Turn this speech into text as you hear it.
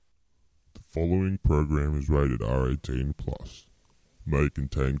following program is rated R18+. May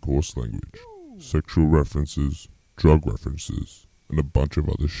contain coarse language, sexual references, drug references, and a bunch of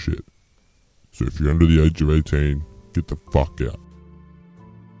other shit. So if you're under the age of 18, get the fuck out.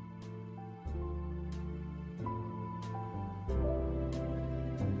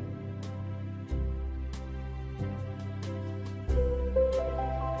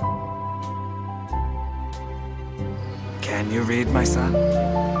 Can you read, my son?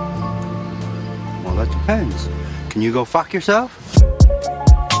 Well, that depends. Can you go fuck yourself?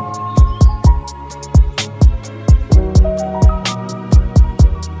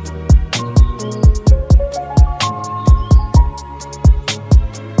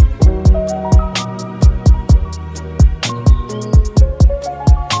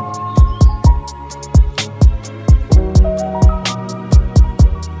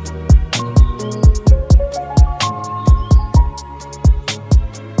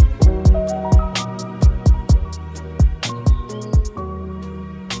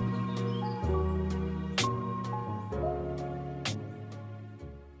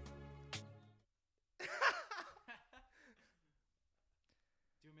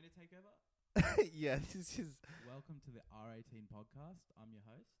 Yeah, this is... Welcome to the R18 podcast. I'm your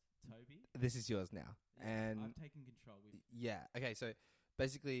host, Toby. This is yours now. And I've taken control. yeah, okay, so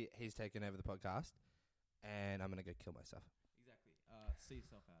basically he's taken over the podcast and I'm going to go kill myself. Exactly. See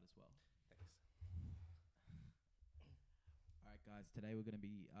yourself out as well. Thanks. Alright guys, today we're going to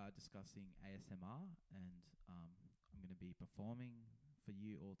be discussing ASMR and I'm going to be performing for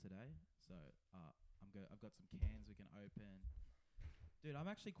you all today. So I've got some cans we can open. Dude, I'm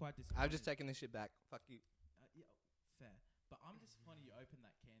actually quite disappointed. I'm just taking this shit back. Fuck you. Yeah, fair. But I'm disappointed you opened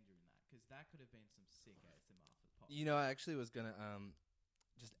that can during that, because that could have been some sick ASMR for the podcast. You know, I actually was going to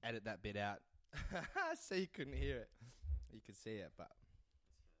just edit that bit out so you couldn't hear it. You could see it, but...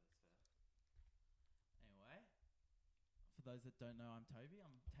 Anyway, for those that don't know, I'm Toby.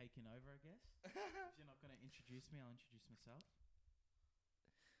 I'm taking over, I guess. If you're not going to introduce me, I'll introduce myself.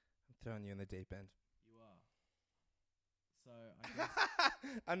 I'm throwing you in the deep end. You are. So, I guess...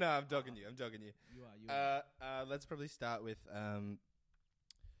 I know, I'm dogging you. You are. Let's probably start with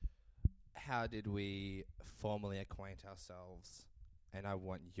how did we formally acquaint ourselves? And I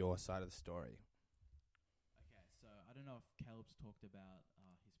want your side of the story. Okay, so I don't know if Caleb's talked about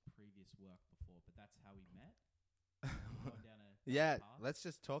his previous work before, but that's how we met. Going down a Yeah, path. let's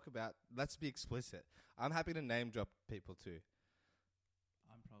just talk about... Let's be explicit. I'm happy to name drop people too.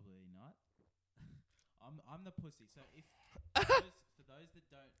 I'm probably not. I'm the pussy. So if for those that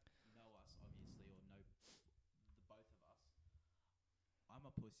don't know us, obviously, or know the both of us, I'm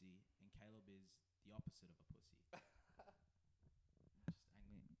a pussy, and Caleb is the opposite of a pussy. Just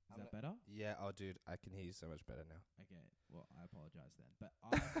angling. Is that better? Yeah, oh dude, I can hear you so much better now. Okay. Well, I apologize then, but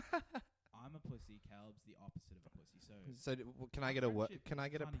I'm a pussy. Caleb's the opposite of a pussy. So Can I get a friendship Can I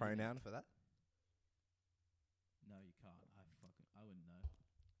is get a kinda pronoun unique. for that? no, you can't. I wouldn't know.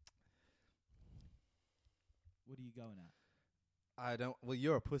 What are you going at? I don't... Well,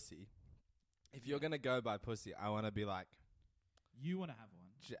 you're a pussy. If you're going to go by pussy, I want to be like... You want to have one?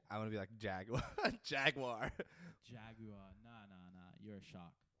 I want to be like Jaguar. Jaguar. Jaguar. Nah. You're a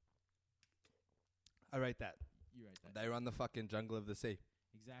shark. I rate that. You rate that. They run the fucking jungle of the sea.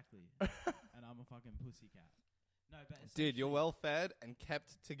 Exactly. And I'm a fucking pussycat. No, but Dude, you're essentially- well fed and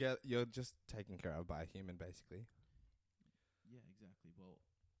kept together. You're just taken care of by a human, basically. Yeah, exactly. Well,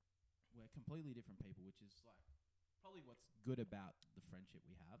 we're completely different people, which is like probably what's good about the friendship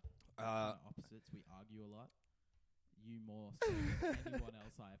we have. We're kinda opposites. We argue a lot. You more so than anyone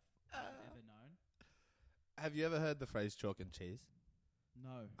else I've ever known. Have you ever heard the phrase chalk and cheese?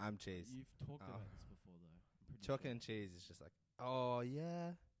 No. I'm cheese. You've talked about this before, though. I'm pretty Chalk sure. and cheese is just like, oh,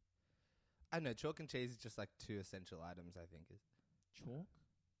 yeah. I don't know. Chalk and cheese is just like two essential items, I think. Chalk?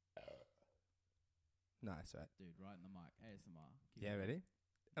 Nice, right? Dude, right in the mic. ASMR. Keep Yeah, it ready?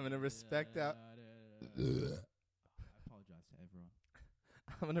 I'm going to respect our... I apologize to everyone.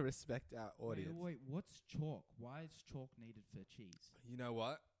 I'm going to respect our audience. Wait, what's chalk? Why is chalk needed for cheese? You know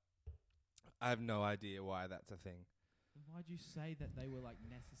what? I have no idea why that's a thing. Then why'd you say that they were like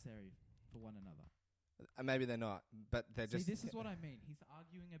necessary for one another? Maybe they're not, but they're See, just... this is what I mean. He's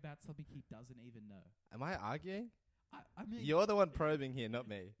arguing about something he doesn't even know. Am I arguing? I mean, You're the one probing here, not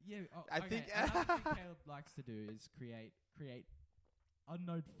me. yeah. I Okay, think- another thing Caleb likes to do is create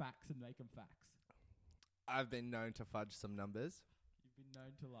unknown facts and make them facts. I've been known to fudge some numbers. You've been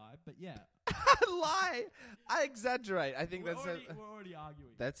known to lie, but yeah, Lie! I exaggerate. I think we're that's already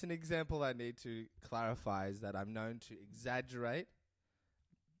arguing. that's an example I need to clarify, is that I'm known to exaggerate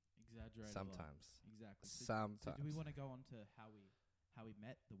Exaggerate a lot. sometimes. Exactly. So do we Sometimes. want to go on to how we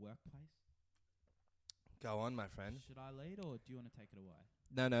met, the workplace? Go on, my friend. Should I lead or do you want to take it away?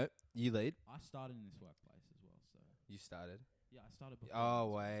 No, you lead. I started in this workplace as well, so You started. yeah, I started before. Oh, you as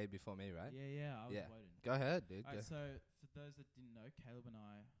well. way before me, right? Yeah, I was Yeah. waiting. Go ahead, dude. Alright, Go. so for those that didn't know, Caleb and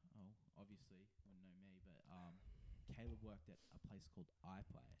I, obviously wouldn't know me, but Caleb worked at a place called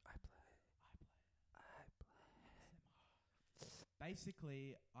iPlay.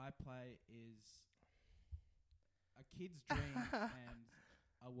 Basically, iPlay is a kid's dream and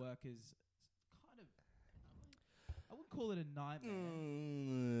a worker's kind of. I wouldn't call it a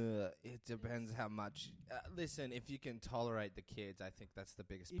nightmare. It depends how much. Listen, if you can tolerate the kids, I think that's the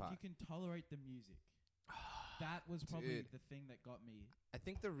biggest If part. you can tolerate the music, that was probably Dude. the thing that got me. I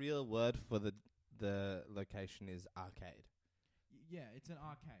think the real word for the location is arcade. Yeah, it's an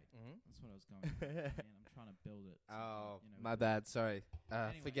arcade. Mm-hmm. That's what I was going for. Man, I'm trying to build it. so Oh, that, you know, my bad. Sorry.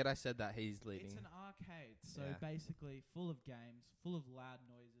 Anyway, Forget I said that. He's leading. It's an arcade, so Yeah. basically full of games, full of loud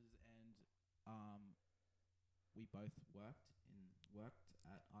noises, and we both worked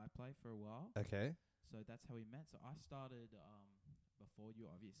at iPlay for a while. Okay. So that's how we met. So I started before you,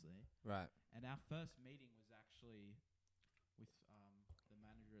 obviously, Right. and our first meeting was actually with the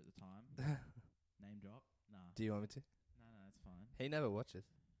manager at the time. Name drop? Nah. Do you want me to? No, that's fine. He never watches.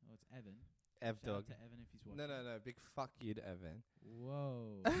 Oh, it's Evan. Ev Shout out dog. to Evan if he's watching. No. Big fuck you to Evan.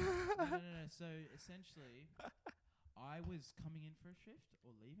 Whoa. No. So essentially, I was coming in for a shift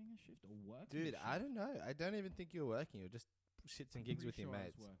or leaving a shift or working. Dude, a shift. I don't know. I don't even think you were working. You were just shits and I'm gigs pretty with your sure I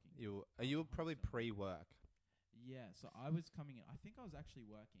mates. was working. You were probably 100%. pre-work. Yeah, so I was coming in. I think I was actually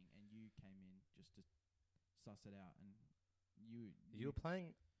working, and you came in just to suss it out. And You were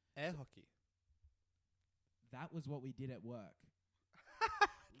playing air hockey. That was what we did at work.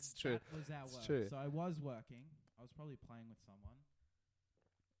 It's true. That was our It's work. true. So I was working. I was probably playing with someone,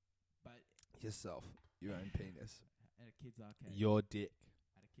 but Yourself. Your own penis. at a kid's arcade. Your dick.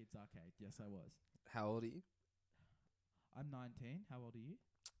 At a kid's arcade. Yes, I was. How old are you? I'm 19. How old are you?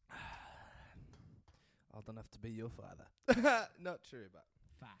 Old enough to be your father. Not true, but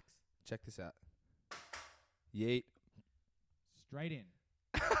Facts. check this out. Yeet. Straight in.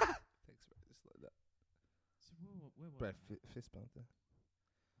 Thanks, bro. Just like that. So where was Bro, I? fist bump there.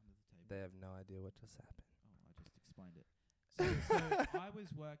 Under the table. They have no idea what just happened. Oh, I just explained it. So I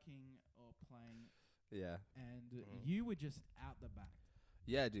was working or playing, Yeah. and Mhm. you were just out the back.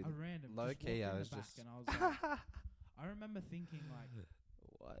 Yeah, dude. A random. low just key, walked I in was the back just- and I was like, I remember thinking like,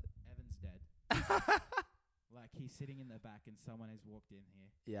 What? Evan's dead. Like he's sitting in the back and someone has walked in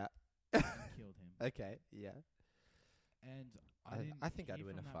here Yeah. and killed him. Okay. Yeah. And I- I didn't I think I'd hear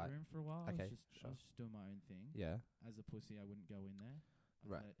win from a that fight. room for a while. Okay, I was just doing my own thing. Yeah. As a pussy, I wouldn't go in there. I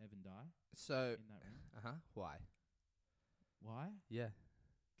Right. let Evan die So. in that room. Why? Why? Yeah.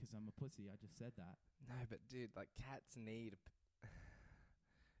 'Cause I'm a pussy. I just said that. No, but dude, like cats need.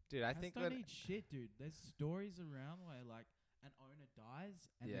 Dude, I Cats think don't when eat shit, dude. There's stories around where like an owner dies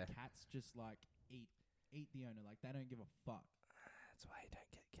and Yeah. the cats just like eat the owner. Like they don't give a fuck. that's why you don't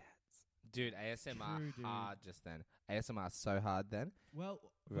get cats. Dude, ASMR True, dude. hard just then. ASMR so hard then. Well,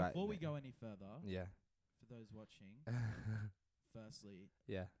 Right, before we but- go any further, Yeah. for those watching, firstly,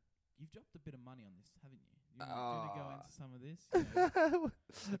 Yeah. you've dropped a bit of money on this, haven't you? You want to go Oh. into some of this? You know?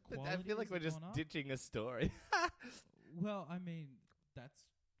 I quality feel like has we're just gone up? ditching a story. Well, I mean, that's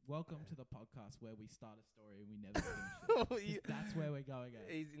welcome to the podcast where we start a story and we never finish it. 'Cause You- that's where we're going at.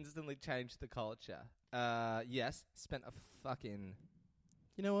 He's instantly changed the culture. Yes, spent a fucking.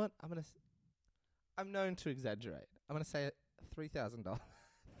 You know what? I'm known to exaggerate. I'm gonna say $3,000.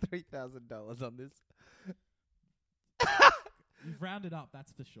 $3,000 on this. You've rounded up,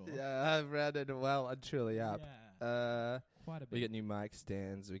 that's for sure. Yeah, I've rounded well and truly up. Yeah, quite a bit. We got new mic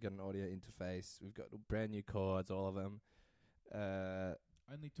stands. We got an audio interface. We've got brand new chords, all of them.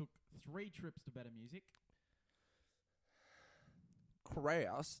 Only took 3 trips to Better Music.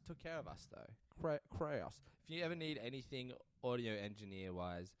 Kraus took care of us though. Kraus. If you ever need anything audio engineer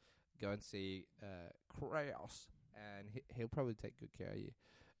wise, go and see Kraus, and he'll probably take good care of you.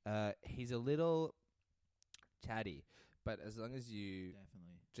 He's a little chatty, but as long as you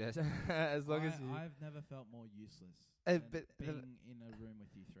Definitely. just as long as you. I've never felt more useless but than the- being in a room with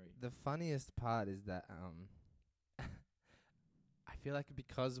you 3. The funniest part is that I feel like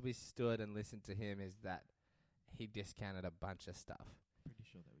because we stood and listened to him, is that he discounted a bunch of stuff. Pretty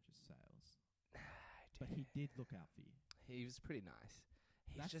sure they were just sales. But he did look out for you. He was pretty nice.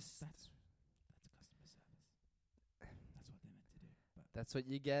 He's That's just customer service. That's what they're meant to do. But that's what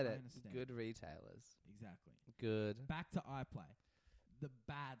you get I at understand. good retailers. exactly. Good. Back to iPlay, the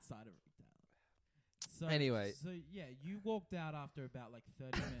bad side of retail. So Anyway. so yeah, you walked out after about like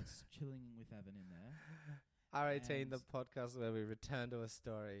 30 minutes chilling with Evan in there. R18, the And- podcast where we return to a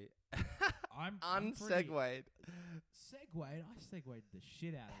story. I'm pretty Unsegwayed. segued. I segued the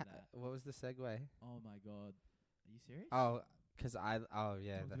shit out of that. What was the segue? Oh my god, are you serious? Oh,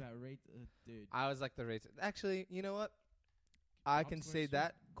 yeah. Talked about dude. I was like the reason. Actually, you know what? I I'm can swearing see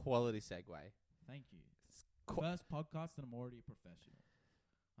that quality segue. Thank you. Qu- First podcast and I'm already a professional.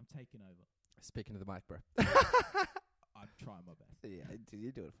 I'm taking over. Speaking to the mic, bro. I'm trying my best. Yeah, dude,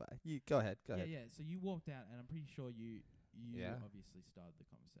 you do it fine. You go ahead. Go ahead. Yeah. So you walked out, and I'm pretty sure you Yeah. obviously started the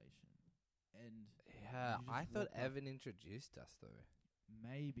conversation. And Yeah, you just I thought walked up. Evan introduced us though.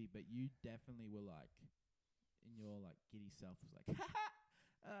 maybe, but you definitely were like, in your like giddy self, was like,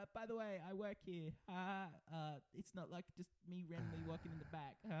 by the way, I work here. It's not like just me randomly walking in the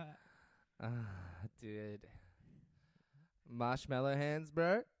back. Dude. Marshmallow hands,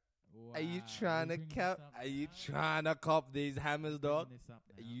 bro. Wow, Are you trying to bringing this cop? up Are you now? trying to cop these hammers, dog? Bringing this up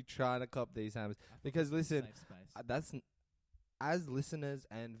Are now. you trying to cop these hammers? I thought Because this was a listen, safe space. That's as listeners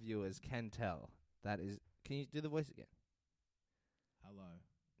and viewers can tell. That is. Can you do the voice again? Hello.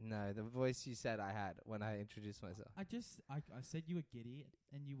 No, the voice you said I had when I introduced myself. I said you were giddy,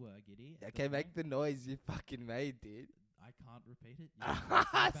 and you were giddy. at Okay, the make point. the noise you fucking made, dude. I can't repeat it. You can go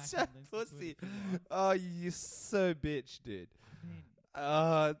back So and listen to it pussy. if you want. Oh, you so bitch, dude. I mean,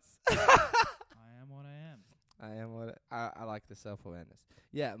 Oh, it's I am what I am. I am what I like the self-awareness.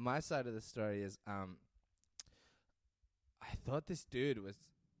 Yeah, my side of the story is I thought this dude was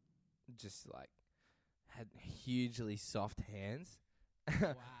just like had hugely soft hands.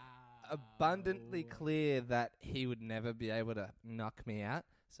 Wow. Abundantly clear that he would never be able to knock me out.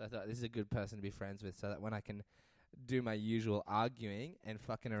 So I thought this is a good person to be friends with so that when I can do my usual arguing and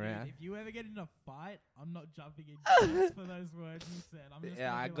fucking around. Dude, if you ever get in a fight, I'm not jumping in just for those words you said. I'm just Yeah,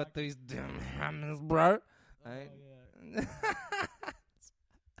 gonna I be got like, these damn hammers, bro. oh, I- yeah.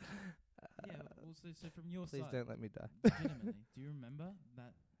 Yeah, also, so from your Please side, don't let me die. legitimately, do you remember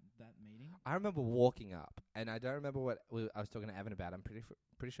that meeting? I remember walking up, and I don't remember what I was talking to Evan about. I'm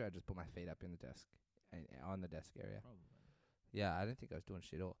pretty sure I just put my feet up in the desk, on the desk area. Probably. Yeah, I don't think I was doing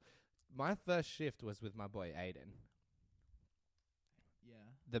shit at all. My first shift was with my boy Aiden, Yeah.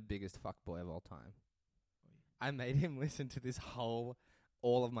 the biggest fuckboy of all time. Oi. I made him listen to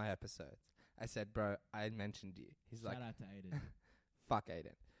all of my episodes. I said, bro, I mentioned you. He's Shout like, out to Aiden. fuck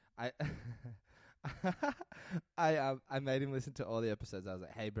Aiden. I made him listen to all the episodes. I was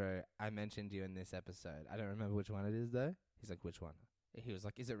like, hey, bro, I mentioned you in this episode. I don't remember which one it is, though. He's like, which one? He was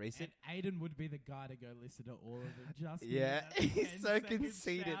like, is it recent? And Aiden would be the guy to go listen to all of it. Just Yeah, give that he's 10 so second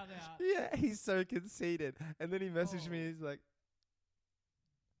conceited. shout out. Yeah, he's so conceited. And then he messaged me. Oh. He's like,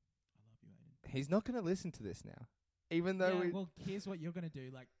 I love you, Aiden. he's not going to listen to this now. Even though Yeah, we... well, here's what you're going to do.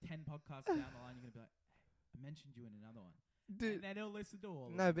 Like 10 podcasts down the line, you're going to be like, hey, I mentioned you in another one. Dude, And then he'll listen to all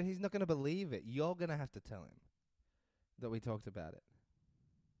of no, it. but he's not going to believe it. You're going to have to tell him that we talked about it.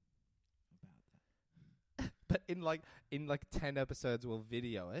 About that. But in like 10 episodes, we'll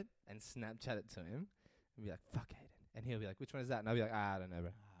video it and Snapchat it to him and be like, fuck Aiden. And he'll be like, which one is that? And I'll be like, I don't know, bro.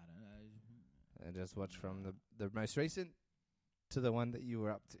 I don't know. And just watch from the most recent to the one that you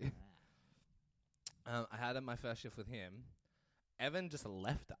were up to. I had my first shift with him. Evan just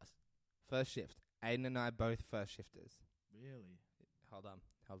left us. First shift. Aiden and I both first shifters. Really? Hold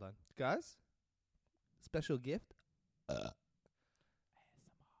on. Guys, special gift.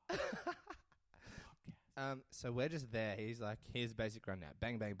 So we're just there. He's like, here's basic rundown.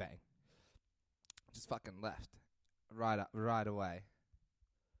 Bang, bang, bang. Just fucking left. Right away.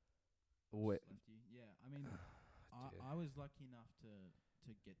 Wait. Just left you. Yeah, I mean, Dude. I was lucky enough to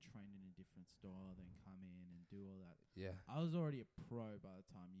get trained in a different store, then come in and do all that. Yeah. I was already a pro by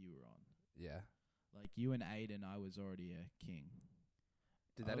the time you were on. Yeah. Like you and Aiden, I was already a king.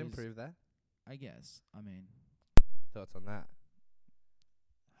 Did I that was- improve that? I guess. I mean, Thoughts on that?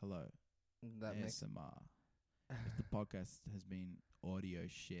 hello, That makes ASMR. If the podcast has been audio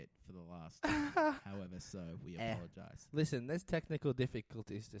shit for the last however so, we Eh. apologize. Listen, there's technical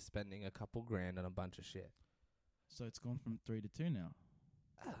difficulties to spending a couple grand on a bunch of shit. So it's gone from 3 to 2 now.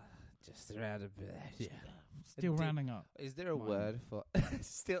 Just around a bit. Yeah. Still Did- rounding up. Is there a Mine. word for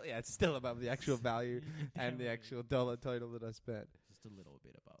still? Yeah, it's still above the actual value and the Yeah, actual dollar total that I spent. just a little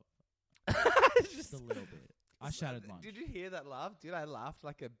bit above. Just Just a little bit. I shouted lunch. Did you hear that laugh, dude? I laughed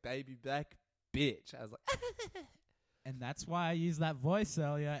like a baby black bitch. I was like, And that's why I used that voice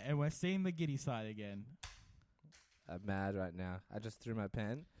earlier, and we're seeing the giddy side again. I'm mad right now. I just threw my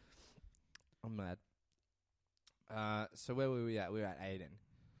pen. I'm mad. So where were we at? We were at Aiden.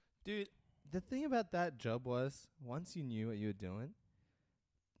 Dude, the thing about that job was, once you knew what you were doing,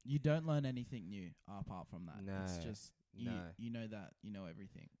 You don't learn anything new apart from that. It's No, just you know that you know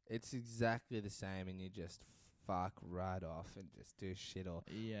everything. it's exactly the same and you just fuck right off and just do shit or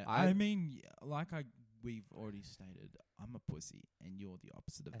Yeah, I- I mean, we've already stated, I'm a pussy, and you're the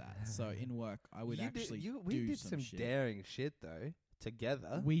opposite of that. So in work, I would we do did some some shit. daring shit though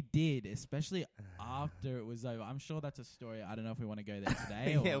together. We did, especially after it was over. I'm sure that's a story. I don't know if we want to go there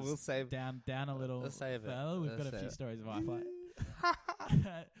today. Yeah, or we'll save down a little We'll save it. further. We've We'll got a save few it. stories of iFlight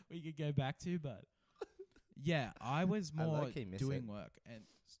we could go back to, but yeah, I was I more low-key miss doing it. work and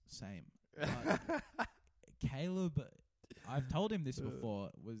same. But Caleb, I've told him this before,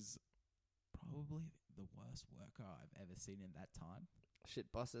 was probably the worst worker I've ever seen in that time.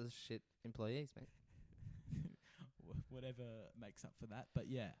 Shit bosses, shit employees, mate. Whatever makes up for that, but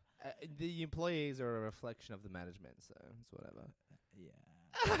yeah, The employees are a reflection of the management, so it's whatever.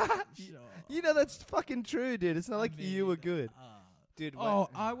 yeah, sure. You know that's fucking true, dude. It's not like I you were mean, good, dude. Oh,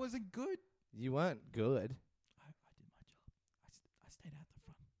 I wasn't good. you weren't good. I did my job. I stayed out the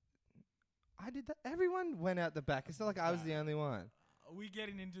front. I did that. Everyone went out the back. It's not like I was the only one. Are we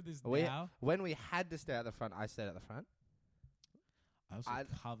getting into this We- now? When we had to stay out the front, I stayed at the front. I also I-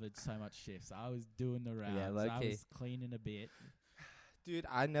 covered so much shifts. I was doing the rounds. I low-key. was cleaning a bit. Dude,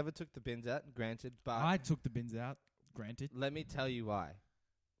 I never took the bins out, granted, but I took the bins out, granted. let me tell you why.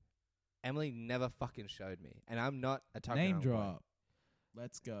 Emily never fucking showed me, and I'm not a tucker Name and boy. drop.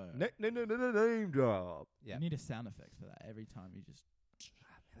 Let's go. No, name drop. Yeah, You need a sound effect for that every time you just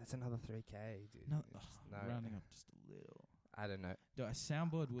that's another 3K, dude. no, It's just rounding up just a little. I don't know. No, a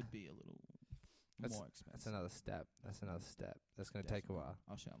soundboard would be a little more expensive. That's another step. That's another step. That's gonna take a Definitely. while.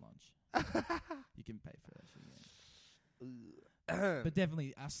 I'll share lunch. You can pay for that shit. Yeah. But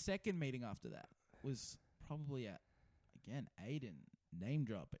definitely, our second meeting after that was probably at, again, Aiden. Name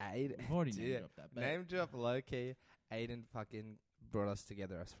drop it. Aiden, We've already name dude, dropped that. But name drop low key. Aiden fucking brought us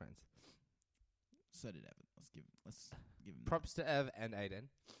together as friends. So did Evan. Let's give him Props to Ev and Aiden,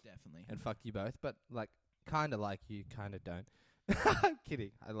 that. Definitely. and fuck you both. But like, kind of like you, kind of don't. I'm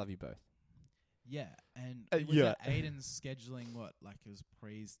kidding. I love you both. Yeah, and Uh, it was yeah. at Aiden's scheduling what? Like it was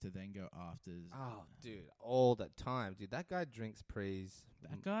pre's to then go afters. Oh, dude, all the time, dude. That guy drinks prees.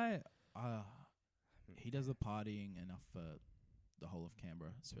 That guy, he does the partying enough for the whole of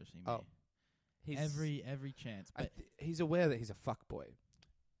Canberra, especially me. Oh, He's Every chance. But he's aware that he's a fuck boy.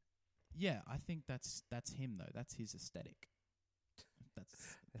 yeah, I think that's him though. That's his aesthetic.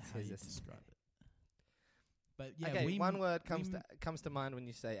 That's how his you aesthetic. describe it. But yeah, Okay, we one word we comes to mind when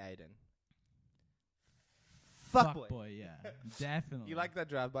you say Aiden. fuck Fuck boy. Yeah, definitely. You like that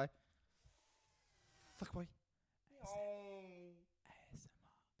drive by? Fuck boy. ASMR.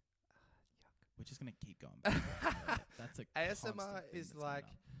 We're just gonna keep going. Back to that. That's a ASMR constant thing is that's coming like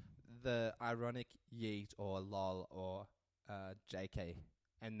up. the ironic yeet or lol or JK,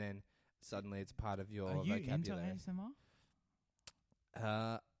 and then suddenly it's part of your Are you into vocabulary.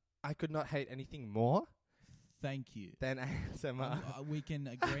 ASMR? I could not hate anything more Thank you. than ASMR. We can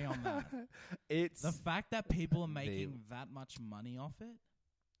agree on that. It's The fact that people are The- making that much money off it,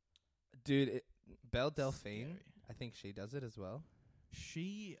 dude. Belle Delphine, scary. I think she does it as well.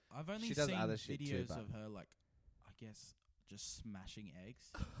 I've only She does seen other shit too, videos but- of her, like, I guess, just smashing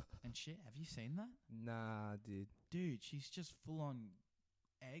eggs and shit. Have you seen that? Nah, dude. Dude, she's just full on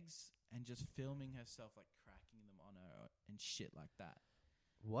eggs and just filming herself, like, cracking them on her and shit like that.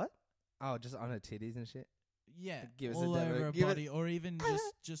 What? Oh, just on her titties and shit. Yeah, Give us a all demo. over her Give it- body, or even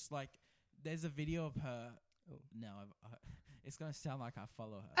just like, there's a video of her. Oh. No, it's gonna sound like I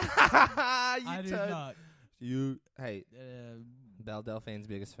follow her. you I did turd. not. Hey, Uh, Belle Delphine's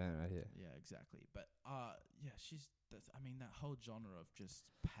biggest fan right here. yeah, exactly. But yeah, I mean, that whole genre of just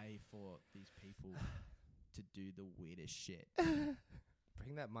pay for these people to do the weirdest shit,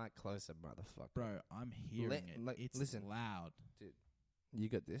 Bring that mic closer, motherfucker. bro. I'm hearing it. like, It's listen. loud. You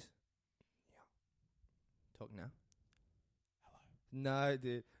got this? Yeah. Talk now. Hello. No,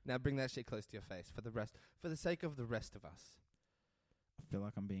 dude. Now bring that shit close to your face for the sake of the rest of us. I feel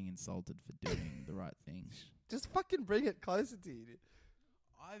like I'm being insulted for doing the right thing. Just fucking bring it closer to you, dude.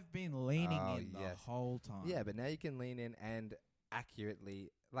 I've been leaning Oh, in the yes. whole time. Yeah, but now you can lean in and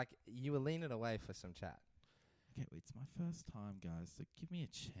accurately, like you were leaning away for some chat. Okay, it's my first time, guys, so give me a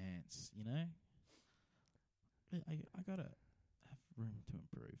chance, you know? I gotta have room to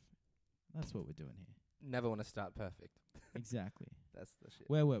improve. That's what we're doing here. Never want to start perfect. Exactly. That's the shit.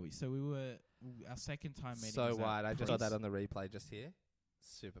 Where were we? So we were, our second time meeting So was at white. I just saw Priest. that on the replay just here.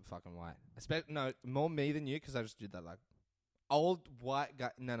 Super fucking white. No, more me than you because I just did that like old white guy.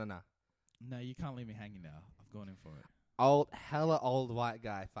 No. No, you can't leave me hanging now. I've gone in for it. Hella old white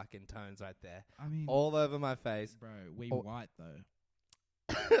guy fucking tones right there. I mean, All over my face. bro, we Oh. white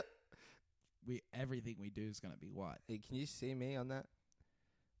though. Everything we do is gonna be white. Hey, can you see me on that?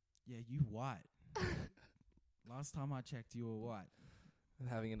 Yeah, you white. Last time I checked, you were what? I'm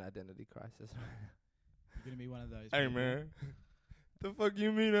having an identity crisis. You're gonna be one of those. Hey people. man, the fuck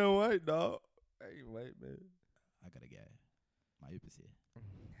you mean I'm white, dog? Hey, wait, man. I gotta go. My Uber's here.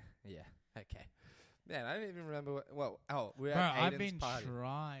 Yeah. Okay. Man, I don't even remember what. Well, we're Bro, at I've Aiden's been party.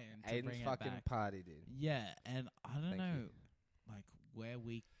 trying to Aiden's bring it fucking back. party, dude. Yeah, and I don't Thank know, you. like where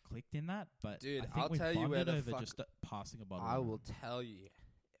we clicked in that, but Dude, I think I'll we tell you where bonded the over fuck- just passing a bottle. I around. will tell you.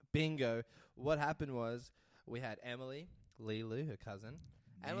 Bingo. What happened was we had Emily, Lilu, her cousin.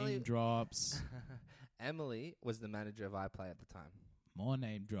 Emily Name drops. Emily was the manager of iPlay at the time. More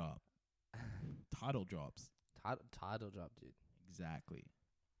name drop. Title drops. Title job, dude. Exactly.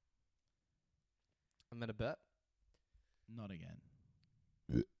 I'm gonna bet. Not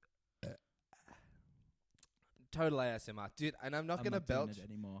again. Total ASMR, dude. And I'm not I'm gonna not doing belch. it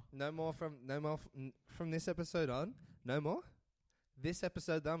anymore. No more from this episode on. No more. This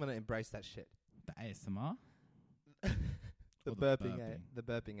episode, though, I'm gonna embrace that shit. The ASMR. The Or burping, burping? the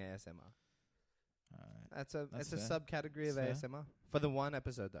burping ASMR. Alright. That's a That's it's a fair. subcategory of That's fair. ASMR for the one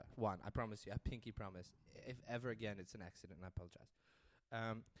episode though. One, I promise you, I pinky promise. If ever again it's an accident, I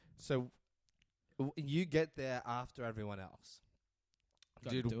apologize. So you get there after everyone else.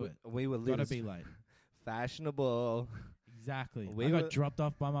 Gotta do it. We were Gotta little be late. fashionable. Exactly. We I got were- dropped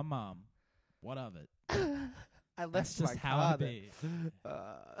off by my mom. What of it? I left That's just my how car I there. be.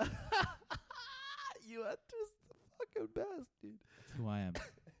 You are just the fucking best, dude. That's who I am.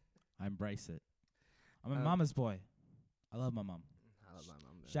 I embrace it. I'm a Um, mama's boy. I love my mum. I love my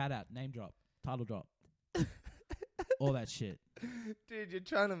mum. Shout out, name drop, title drop, all that shit. Dude, you're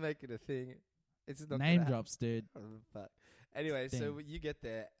trying to make it a thing. It's not Name gonna drops, dude. happen. But anyway, so Thing. you get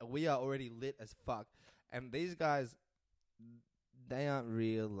there. We are already lit as fuck, and these guys, they aren't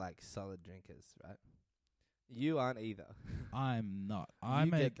real like solid drinkers, right? You aren't either. I'm not.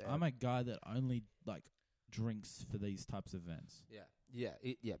 You get there. I'm a guy that only like drinks for these types of events.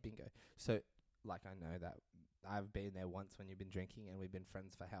 Yeah, bingo. So, like, I know that I've been there once when you've been drinking, and we've been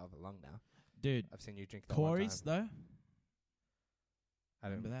friends for however long now. Dude, I've seen you drink that one Corey's time. though. I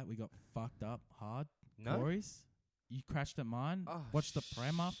don't Remember that? We got fucked up hard. No. Corey's? You crashed at mine? Oh, Watched the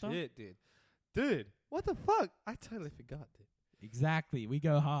pram after? Shit, dude. Dude, what the fuck? I totally forgot, dude. Exactly. We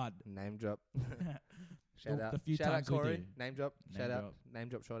go hard. Name drop. Shout The out. few Shout out times we Corey. do. Name drop. Name Shout out. drop. Name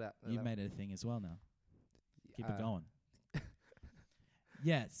drop. Shout out. You've made it a thing as well now. Keep it Uh, going.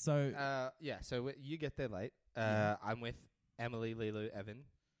 Yeah, so So you get there late. Yeah. I'm with Emily, Lilu, Evan.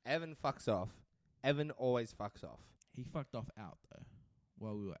 Evan fucks off. Evan always fucks off. he fucked off out though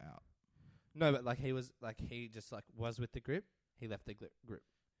while we were out. No, but he just was with the group. He left the group,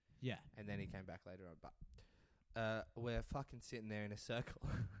 Yeah. and then he came back later on. But we're fucking sitting there in a circle.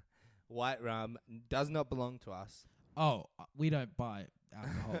 White rum does not belong to us. Oh, we don't buy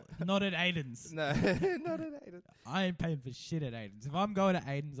alcohol. Not at Aiden's. No, not at Aiden. I ain't paying for shit at Aiden's. If I'm going to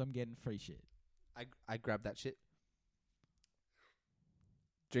Aiden's, I'm getting free shit. I grab that shit,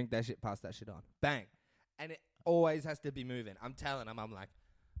 drink that shit, pass that shit on, bang, and it always has to be moving. I'm telling them, I'm like,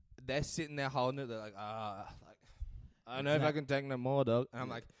 they're sitting there holding it. They're like, I don't know if I can take no more, dog. And I'm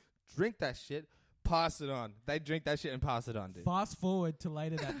like, drink that shit, pass it on. They drink that shit and pass it on, dude. Fast forward to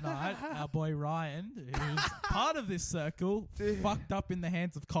later that night, our boy Ryan, who's part of this circle, Dude. fucked up in the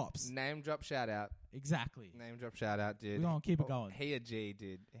hands of cops. Name drop, shout out. Exactly. Name drop, shout out, dude. We're gonna keep it going. He a G,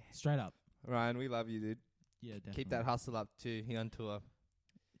 dude. Straight up. Ryan, we love you, dude. Yeah, definitely. Keep that hustle up too. He on tour.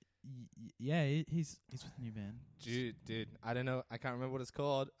 Yeah, he's with new band. Dude, I don't know. I can't remember what it's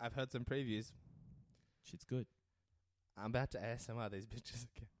called. I've heard some previews. Shit's good. I'm about to ASMR these bitches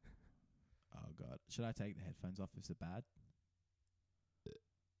again. Oh god, should I take the headphones off? Is it bad?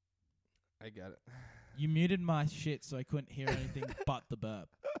 I got it. You muted my shit so I couldn't hear anything but the burp.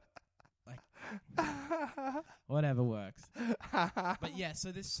 Whatever works. But yeah,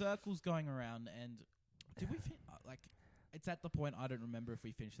 so this circle's going around, and did we it's at the point I don't remember if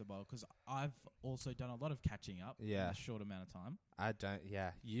we finished the bowl because I've also done a lot of catching up in Yeah. a short amount of time. I don't.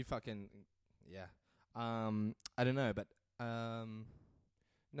 Yeah, you fucking. Yeah. I don't know, but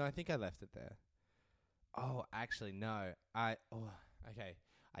no, I think I left it there. Oh, actually, no. Okay.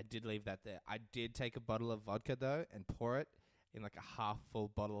 I did leave that there. I did take a bottle of vodka though and pour it in like a half full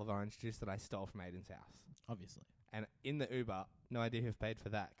bottle of orange juice that I stole from Aiden's house. Obviously, And in the Uber, no idea who paid for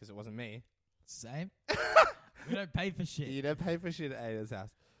that because it wasn't me. same. We don't pay for shit. You don't pay for shit at Aiden's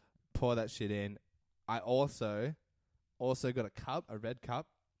house. Pour that shit in. I also got a cup, a red cup,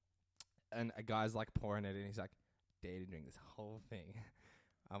 and a guy's like pouring it in. He's like, "Dare to drink this whole thing?"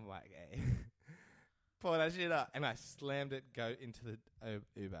 I'm like, "Hey, pour that shit up," and I slammed it. Go into the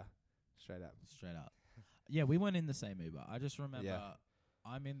Uber, straight up. Straight up. Yeah, we went in the same Uber. I just remember Yeah.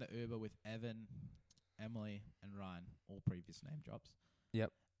 I'm in the Uber with Evan Emily, and Ryan, all previous name drops.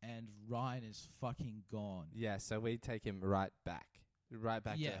 Yep. And Ryan is fucking gone. Yeah, so we take him right back to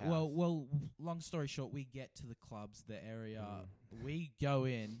the house. Well, long story short, we get to the clubs, the area. We go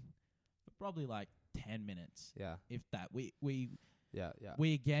in for probably like 10 minutes, Yeah, if that. We yeah.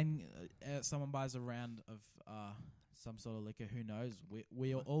 again, someone buys a round of some sort of liquor. Who knows?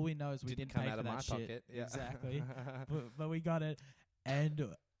 We all we know is we didn't come pay out for of that my shit. pocket. Yeah. Exactly. but we got it, and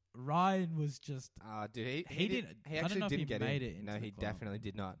Ryan was just. Dude, He didn't. He I don't actually know if didn't he get made in. it into No, the he club. definitely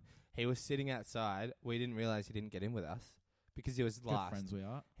did not. He was sitting outside. We didn't realize he didn't get in with us because he was Good last. friends we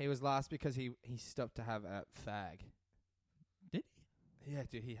are. He was last because he stopped to have a fag. Did he? Yeah,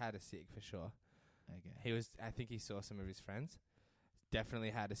 dude, he had a cig for sure. Okay. He was. I think he saw some of his friends. Definitely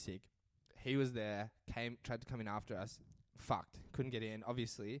had a cig. He was there. Tried to come in after us. Fucked. Couldn't get in.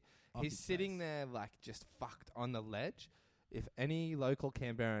 Obviously, Off he's his sitting face. there like just fucked on the ledge. If any local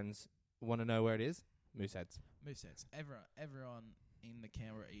Canberrans want to know where it is, Mooseheads. Mooseheads. Everyone in the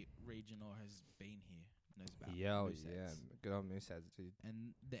Canberra region or has been here knows about Yeah, Mooseheads. yeah, good old Mooseheads, dude.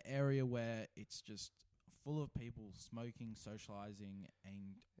 And the area where it's just full of people smoking, socializing,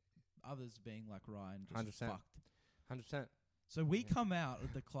 and others being like Ryan, just 100%. fucked. 100%. So we Yeah. come out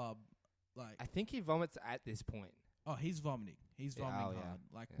of the club like, I think he vomits at this point. oh, he's vomiting. He's Yeah, vomiting oh, yeah. hard.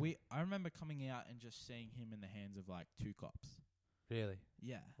 Like Yeah. I remember coming out and just seeing him in the hands of like 2 cops. Really?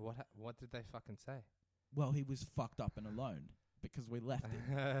 Yeah. What did they fucking say? Well, he was fucked up and alone because we left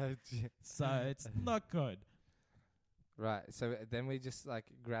him. So it's not good. Right. So then we just like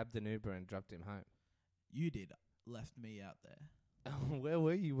grabbed an Uber and dropped him home. You did. Left me out there. Where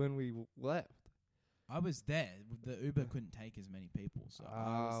were you when we left? I was there. The Uber couldn't take as many people, so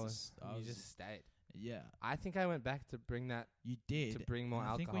I was you just stayed. yeah. I think I went back to bring that You did. to bring more And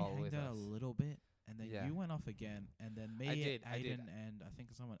I think alcohol we with hanged out us. a little bit, and then Yeah. you went off again, and then me, I did. Aiden, and I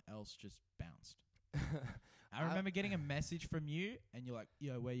think someone else just bounced. I I- remember getting a message from you, and you're like,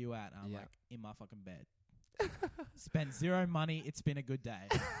 "Yo, where you at?" And I'm Yeah. like, "In my fucking bed." Spent 0 money. It's been a good day.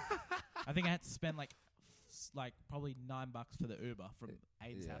 I think I had to spend like probably $9 for the Uber from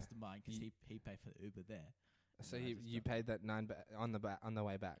Aiden's Yeah. house to mine because he paid for the Uber there. So And I you just you don't- paid that on the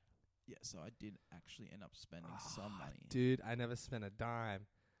way back. Yeah, so I did actually end up spending some money. Dude, I never spent a dime.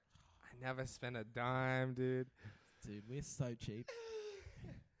 Dude. Dude, we're so cheap.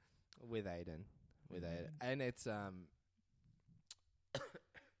 With Aiden. With Aiden. And it's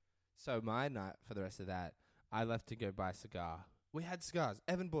so my night for the rest of that, I left to go buy a cigar. We had cigars.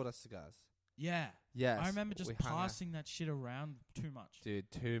 Evan bought us cigars. Yeah. Yes. I remember just we hung out. passing that shit around too much. Dude,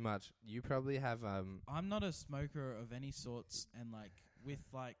 too much. You probably have I'm not a smoker of any sorts, and like with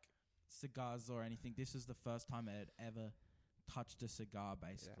like cigars or anything, this is the first time I had ever touched a cigar,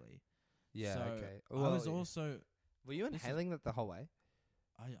 basically. yeah, So okay. I was yeah. also Were you this is- inhaling that the whole way?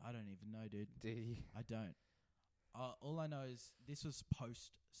 I don't even know, dude. Did you? I don't. All I know is this was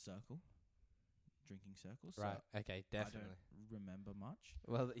post circle, drinking circle. So Right. Okay, definitely. I don't remember much.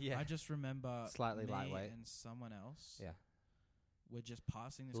 Well, yeah. I just remember Slightly me lightweight. and someone else. Yeah. We're just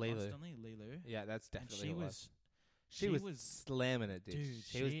passing this Lilu. constantly, Lilu. Yeah, that's And definitely she who it was, She was slamming it, dude.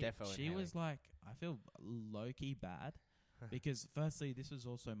 She was definitely She was like, I feel low key bad because firstly, this was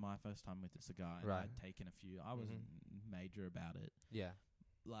also my first time with the cigar, and Right. I'd taken a few. I wasn't major about it, yeah,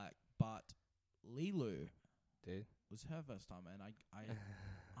 like, but Lilu dude. was her first time, and I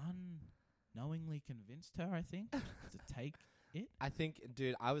unknowingly convinced her, I think, to take it. I think,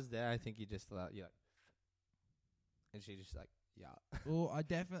 dude, I was there. I think you just like, and she just like, yeah. Well, I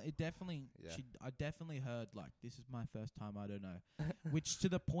definitely, Yeah. I definitely heard like, this is my first time. I don't know, which to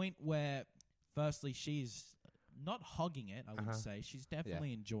the point where, firstly, she's not hogging it. I would say she's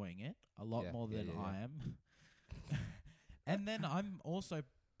definitely enjoying it a lot Yeah, more yeah, than yeah, I am. And then I'm also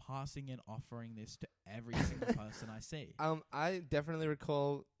passing and offering this to every single person I see. I definitely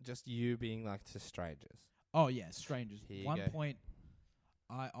recall just you being like to strangers. Oh yeah, strangers. Here you One go. point,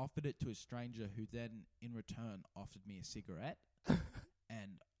 I offered it to a stranger who then, in return, offered me a cigarette,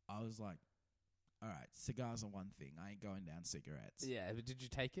 and I was like, "All right, cigars are one thing. I ain't going down cigarettes." Yeah, but did you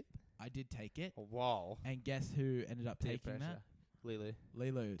take it? I did take it, Whoa. and guess who ended up Peer taking pressure. Lilu. that?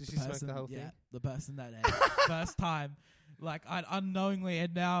 Lilu. Did the she smoke the person, whole yeah, thing? the person that had first time, like I'd unknowingly,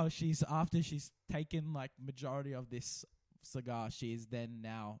 and now after she's taken like majority of this cigar, she is then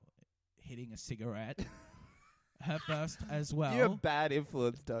now hitting a cigarette. Her first as well. You're a bad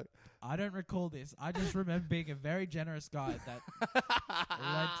influence, Doug. I don't recall this. I just remember being a very generous guy that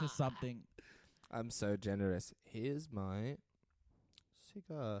led to something. I'm so generous. Here's my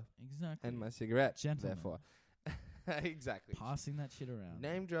cigar Exactly. and my cigarette. Gentleman. Therefore, exactly. Passing that shit around.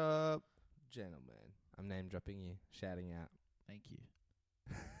 Name drop, gentlemen. I'm name dropping you, shouting out. Thank you.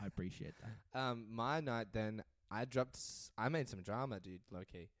 I appreciate that. My night then, I made some drama, dude, low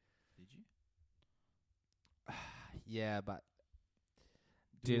key. Did you? Yeah, but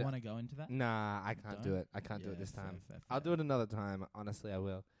Do you Dude, want to go into that? nah, I can't do Don't? it. I can't do it Yeah, this fair, time. fair, I'll fair. do it another time. Honestly, I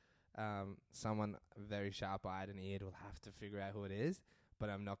will. Someone very sharp-eyed and eared will have to figure out who it is, but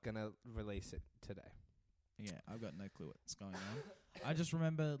I'm not gonna release it today. Yeah, I've got no clue what's going on. I just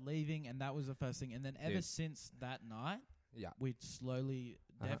remember leaving, and that was the first thing. And then ever Dude. since that night, Yeah, we'd slowly,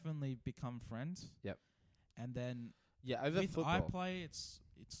 definitely become friends. Yep. And then yeah. Over with football. iPlay, it's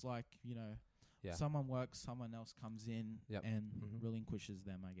like, Yeah. someone works, someone else comes in Yep. and Mhm. relinquishes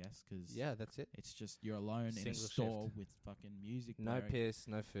them, I guess, because Yeah, that's it. it's just you're alone in a Single store shift. with fucking music. No blaring, piss,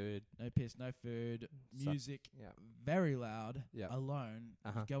 no food. no piss, no food, music, Yeah. very loud, Yeah. alone.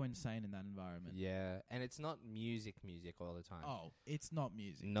 Uh-huh. You go insane in that environment. Yeah, and it's not music all the time. Oh, it's not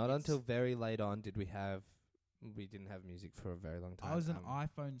music. Not It's- until very late on did we didn't have music for a very long time. I was an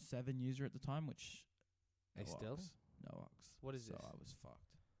iPhone 7 user at the time, which Are you still? No aux. What is so this? I was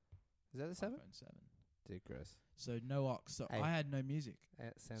fucked. Is that the 7? iPhone 7. Dude, gross. So no aux. So Hey. I had no music.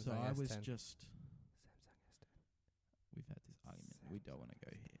 Samsung so I was S10. just. Samsung S10. We've had this argument. We don't want to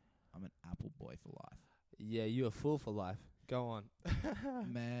go here. I'm an Apple boy for life. Yeah, you a fool for life. Go on.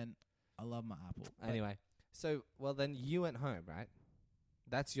 Man, I love my Apple. But Anyway, so then you went home, right?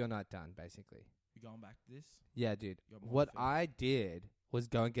 That's your night done, basically. you going back to this? Yeah, dude. You got more What food? I did was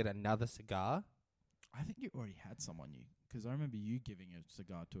go and get another cigar. I think you already had some on you, because I remember you giving a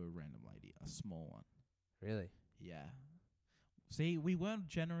cigar to a random lady, a small one. Really? Yeah. See, we weren't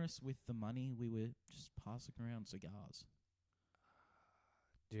generous with the money. We were just passing around cigars.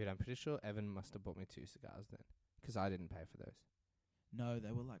 Dude, I'm pretty sure Evan must have bought me 2 cigars then, 'cause I didn't pay for those. No,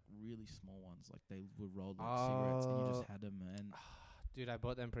 they were like really small ones. Like they were rolled like cigarettes, and you Oh. just had them. And Dude, I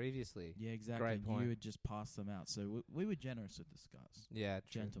bought them previously. yeah, exactly. Great and point. you would just pass them out. So we were generous with the cigars. Yeah,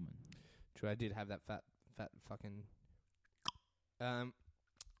 true. Gentlemen. True, I did have that fat fucking.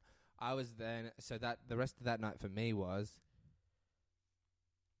 I was then that the rest of that night for me was.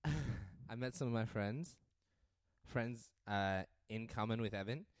 I met some of my friends in common with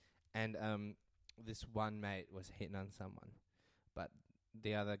Evan, and this one mate was hitting on someone, but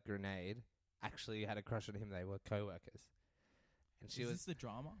the other grenade actually had a crush on him. They were co-workers, and she Is was this the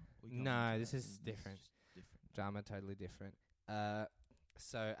drama? We got No, into this that. is different. just different. drama, totally different.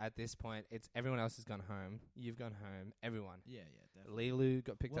 So at this point, it's everyone else has gone home. You've gone home. Everyone. Yeah, definitely. Lilu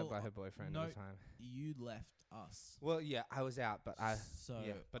got picked up Well, by her boyfriend no- at the time. You left us. Well, yeah, I was out, but So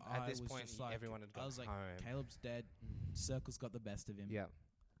but I at this was point, just like, everyone had gone I was like, home. Caleb's dead. Circle's got the best of him. Yeah,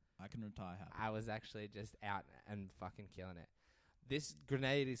 I can retire happy. I was actually just out and fucking killing it. This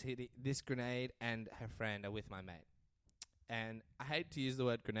grenade is hitting. This grenade and her friend are with my mate, and I hate to use the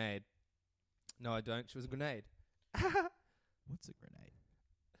word grenade. No, I don't. She was a grenade. What's a grenade?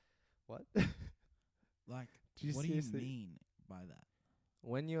 What? Like, Do you what do you seriously- mean by that?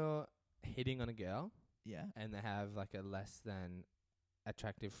 When you're hitting on a girl Yeah. and they have like a less than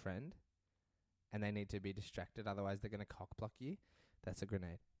attractive friend, and they need to be distracted, otherwise they're gonna cock block you. That's a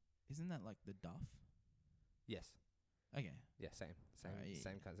grenade. Isn't that like the duff? Yes. Okay. Yeah. Same Alright, yeah,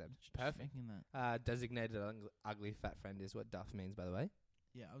 same yeah. concept. Just Perfect. thinking that. Designated ugly fat friend is what duff means, by the way.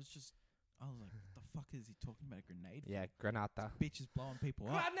 Yeah, I was like, what the fuck is he talking about? A grenade? Yeah, granata. Bitch is blowing people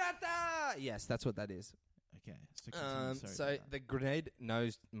up. Granata. Yes, that's what that is. Okay. So continue. Sorry So about that. the grenade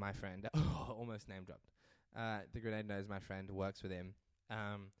knows my friend. Almost name dropped. The grenade knows my friend, works with him.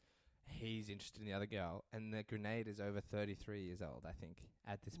 He's interested in the other girl, and the grenade is over 33 years old, I think,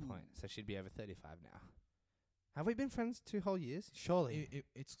 at this point. So she'd be over 35 now. Have we been friends 2 whole years? Surely.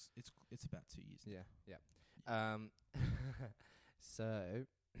 It's about 2 years. Yeah. So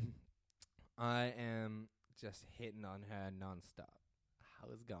I am just hitting on her nonstop. I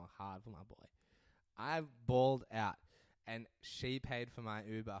was going hard for my boy. I balled out, and she paid for my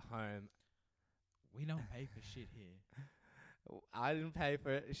Uber home. We don't pay for shit here. I didn't pay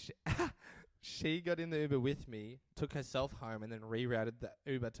for it. She got in the Uber with me, took herself home, and then rerouted the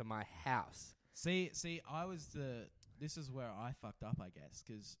Uber to my house. See, this is where I fucked up, I guess,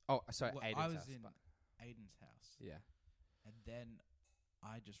 because Oh, sorry, Aiden's I was house, in but- Aiden's house, Yeah. and then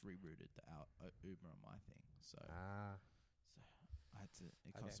I just rerouted the Uber on my thing. So I had to. It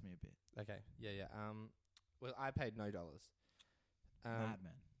Okay. cost me a bit. Okay. Yeah. Well, I paid no dollars.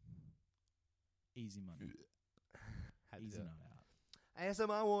 Madman. Easy money. Had to Easy do it. night out.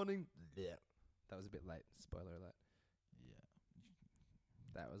 ASMR warning. Yeah. That was a bit late. Spoiler alert. Yeah.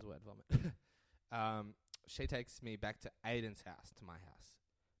 That was word vomit. She takes me back to Aiden's house, to my house,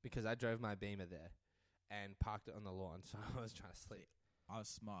 because I drove my Beamer there and parked it on the lawn, so I was trying to sleep. I was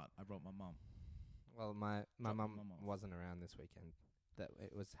smart. I brought my mum. Well, my Dropped mum my mum off. wasn't around this weekend. that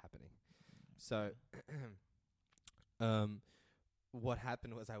it was happening. So, what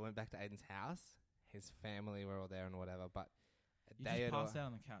happened was I went back to Aiden's house. His family were all there and whatever, but a You day just or passed out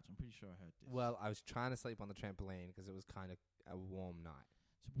on the couch. I'm pretty sure I heard this. well, I was trying to sleep on the trampoline because it was kind of a warm night.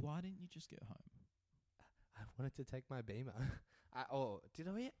 So why didn't you just get home? I wanted to take my Beamer. Did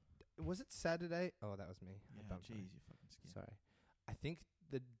I? Was it Saturday? Oh, that was me. I Yeah, bumped my- jeez, you fucking scared. Sorry. I think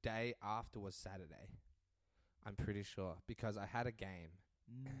the day after was Saturday. I'm pretty sure because I had a game.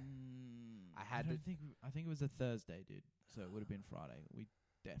 I had don't to- think. I think it was a Thursday, dude. So it would have been Friday. We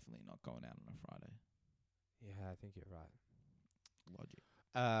definitely not going out on a Friday. Yeah, I think you're right. Logic.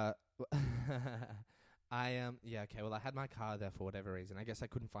 Yeah, okay. Well, I had my car there for whatever reason. I guess I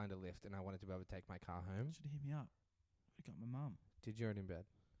couldn't find a lift, and I wanted to be able to take my car home. Should hit me up. I got my mum. Did you already in bed?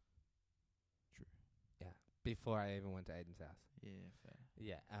 True. Yeah. Before I even went to Aiden's house. Yeah, fair.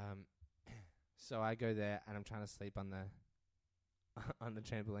 Yeah. So I go there, and I'm trying to sleep on the on the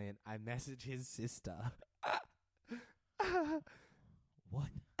trampoline. I message his sister. What?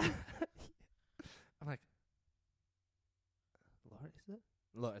 I'm like, Laura, is it?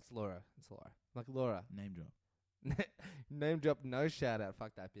 Laura, it's Laura. It's Laura. I'm like, Laura. Name drop. Name drop, no shout out.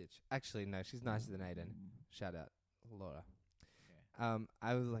 Fuck that bitch. Actually, no, she's nicer than Aiden. Shout out, Laura. Okay.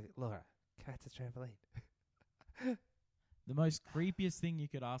 I was like, Laura, can I have the trampoline? The most creepiest thing you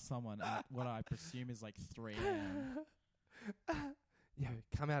could ask someone at what I presume is like 3 a.m. Yo,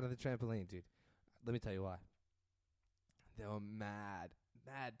 come out of the trampoline, dude. Let me tell you why. They were mad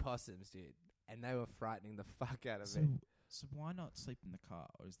possums, dude. And they were frightening the fuck out of me. So why not sleep in the car,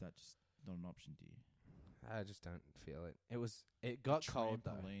 or is that just not an option to you? I just don't feel it. It got cold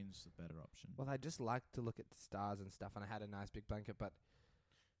though. Trampoline's a better option. Well, I just like to look at the stars and stuff, and I had a nice big blanket, but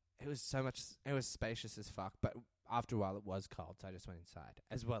it was spacious as fuck. But after a while, it was cold, so I just went inside,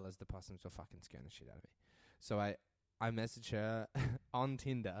 as well as the possums were fucking scaring the shit out of me. So I messaged her on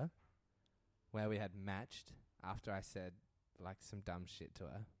Tinder, where we had matched after I said like some dumb shit to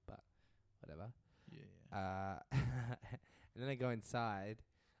her, but whatever. Yeah. And then I go inside.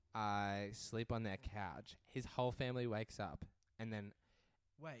 I sleep on their couch. His whole family wakes up, and then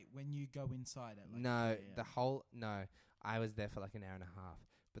Wait, when you go inside at like no, 3 a.m. I was there for like an hour and a half.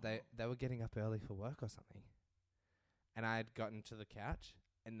 But they were getting up early for work or something. And I had gotten to the couch,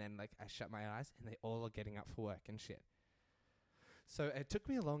 and then like I shut my eyes, and they all are getting up for work and shit. So it took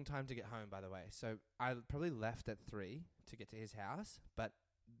me a long time to get home, by the way. So I probably left at 3 to get to his house, but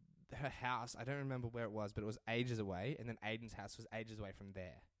her house, I don't remember where it was, but it was ages away, and then Aiden's house was ages away from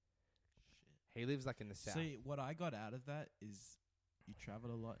there. Shit. He lives like in the south. See, what I got out of that is you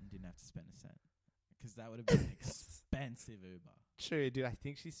traveled a lot and didn't have to spend a cent. Because that would have been an expensive Uber. True, dude. I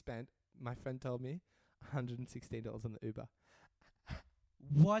think she spent, my friend told me, $116 on the Uber.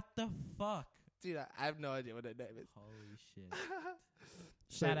 What the fuck? Dude, I have no idea what her name is. Holy shit.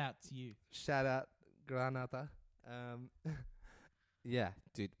 Shout out to you. Shout out, Granata. Yeah,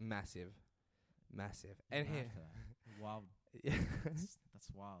 dude, massive. And here, Wow. yeah, That's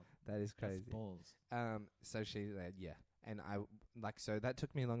wild. that is That's crazy. balls. So she said, yeah, and so that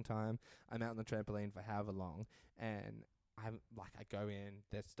took me a long time. I'm out on the trampoline for however long, and I go in.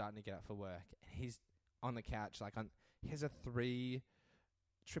 They're starting to get up for work, and he's on the couch. Here's a 3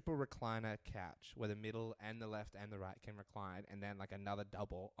 triple recliner couch where the middle and the left and the right can recline, and then like another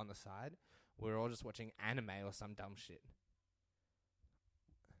double on the side. We're all just watching anime or some dumb shit.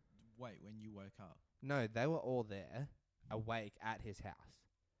 Wait, when you woke up? No, they were all there, awake at his house.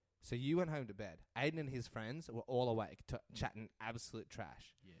 So you went home to bed. Aiden and his friends were all awake, chatting absolute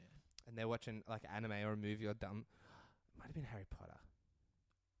trash. Yeah. And they're watching like anime or a movie or dumb. It might have been Harry Potter.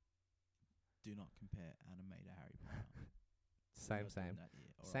 Do not compare anime to Harry Potter. Same.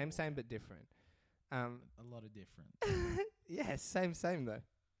 Same, Same, but different. A lot of different. Yeah, same though.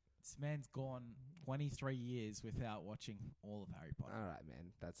 This man's gone 23 years without watching all of Harry Potter. All right,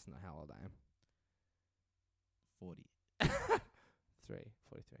 man. That's not how old I am. 40. 43.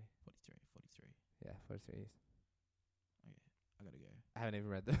 43. Yeah, 43 years. Okay, I gotta go. I haven't even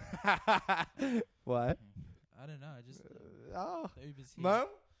read them. What? I don't know. I just Oh, the Uber's here. Mum?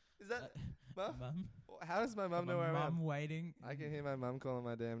 Is that Mum? Mum? How does my mum know My where I am? mum waiting. I can hear my mum calling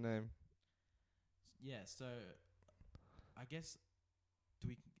my damn name. Yeah. So, I guess.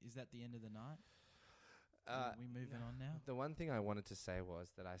 Is that the end of the night? We moving on now? The one thing I wanted to say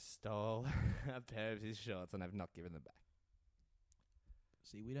was that I stole a pair of his shorts and I've not given them back.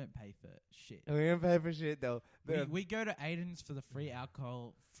 See, we don't pay for shit. We don't pay for shit though. We go to Aiden's for the free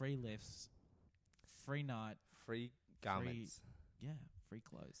alcohol, free lifts, free night, Free garments. free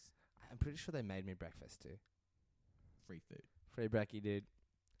clothes, I'm pretty sure they made me breakfast too. free food. Free brekkie, dude.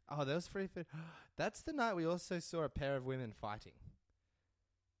 Oh, there was free food. That's the night we also saw a pair of women fighting.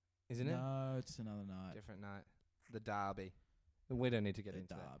 Isn't it? No, it's another night. Different night. The Derby. We don't need to get The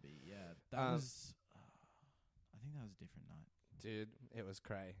into that. Derby, yeah. That Um, was... I think that was a different night. Dude, it was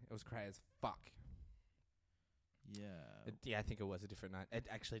cray. It was cray as fuck. Yeah. Yeah, I think it was a different night. It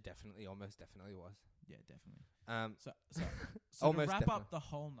actually almost definitely was. Yeah, definitely. So So to Almost wrap definitely. up the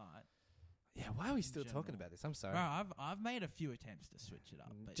whole night... yeah, why are we still general. talking about this? I'm sorry. Bro, I've made a few attempts to switch it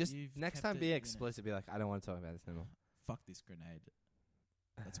up. But Just you've next kept time it, be you know, explicit. Be like, I don't want to talk about this anymore. Fuck this grenade.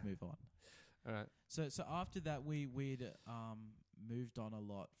 Let's move on. All right. So after that, we'd moved on a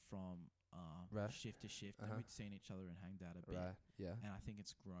lot from Right. shift to shift, and Uh-huh. we'd seen each other and hanged out a bit. Right. Yeah. And I think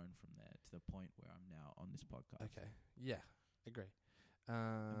it's grown from there to the point where I'm now on this podcast. Okay. Yeah. Agree.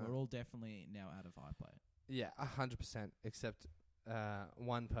 And we're all definitely now out of iPlay. Yeah, 100%. Except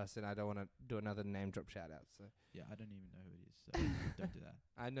one person. I don't want to do another name drop shout out. So Yeah, I don't even know who it is, so don't do that.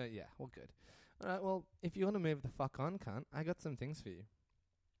 I know. Yeah. Well, good. All right. Well, if you want to move the fuck on, cunt, I got some things for you.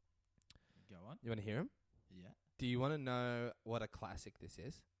 Go on. You want to hear 'em? Yeah. Do you want to know what a classic this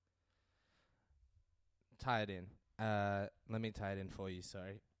is? Tie it in. Let me tie it in for you.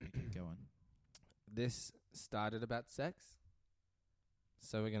 Sorry. Go on. This started about sex,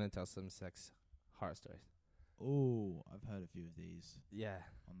 so we're gonna tell some sex horror stories. Oh, I've heard a few of these Yeah.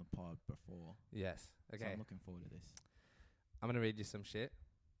 on the pod before. Yes. So Okay. I'm looking forward to this. I'm gonna read you some shit.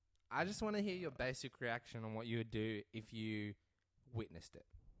 I just want to hear your basic reaction on what you would do if you witnessed it.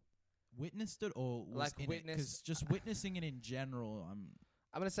 Witnessed it or was Like in witness- 'cause just witnessing it in general, I'm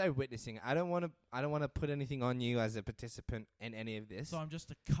gonna say witnessing. I don't want to put anything on you as a participant in any of this. so I'm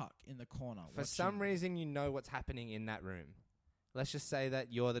just a cuck in the corner. For some watching. reason, you know what's happening in that room. Let's just say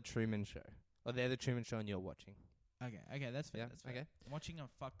that you're the Truman Show, or they're the Truman Show, and you're watching. Okay, that's fair. Yeah. That's fair. Okay. Watching a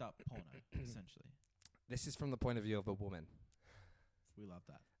fucked up porno, essentially. This is from the point of view of a woman. We love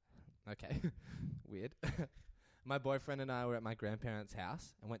that. Okay. Weird. My boyfriend and I were at my grandparents'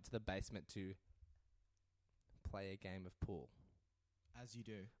 house and went to the basement to play a game of pool. As you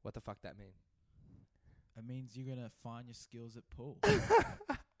do. What the fuck that mean? It means you're gonna find your skills at pool.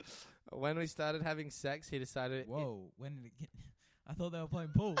 When we started having sex, he decided... Whoa, when did it get... I thought they were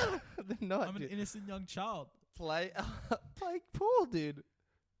playing pool. They're not, I'm an dude. innocent young child. Play pool, dude.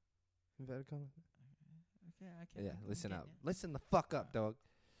 Inverted commas. Okay. Yeah, I'm listen getting up. it. Listen the fuck up, dog.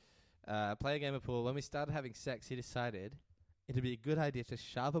 Play a game of pool. When we started having sex, he decided it'd be a good idea to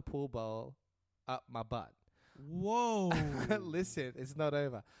shove a pool ball up my butt. Whoa. Listen, it's not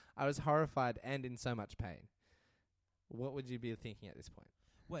over. I was horrified and in so much pain. What would you be thinking at this point?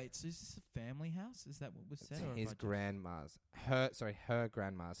 Wait, so is this a family house? Is that what was said? Or His have I grandma's, her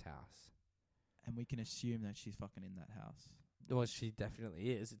grandma's house. and we can assume that she's fucking in that house. Well, she definitely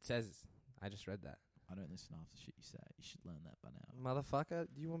is. It says, I just read that. I don't listen after shit you say. You should learn that by now. Motherfucker,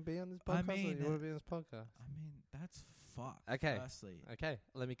 do you want to be on this I podcast mean, or you want to be on this podcast? I mean, that's fucked. Okay. Firstly. Okay,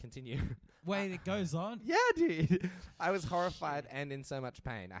 let me continue. Wait, it goes on? Yeah, dude. I was horrified and in so much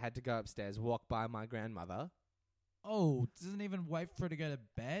pain. I had to go upstairs, walk by my grandmother. Oh, doesn't even wait for her to go to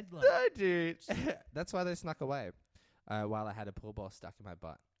bed? Like, No, dude. That's why they snuck away while I had a pool ball stuck in my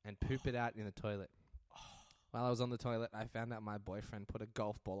butt and poop it out in the toilet. While I was on the toilet, I found out my boyfriend put a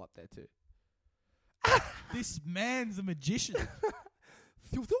golf ball up there too. this man's a magician.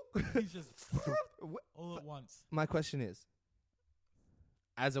 He's just all at once. My question is,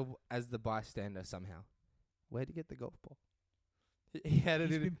 as the bystander somehow, where'd he get the golf ball? He had it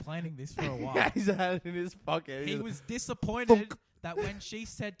He's in been planning this for a while. Yeah, he's had it in his pocket. He was disappointed that when she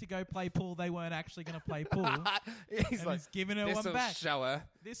said to go play pool, they weren't actually going to play pool. He's and like, he's giving her one this'll back. show her.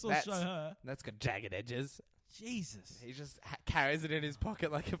 This'll That's- show her. That's got jagged edges. Jesus. He just carries it in his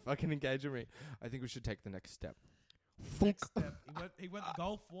pocket like a fucking engagement ring. I think we should take the next step. Next step. He went the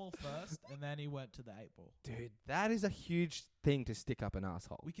golf wall first, and then he went to the 8-ball. Dude, that is a huge thing to stick up an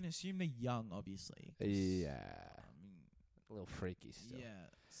asshole. We can assume they're young, obviously. 'cause, Yeah. I mean, A little freaky still. yeah.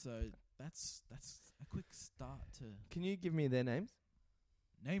 So that's a quick start to Can you give me their names?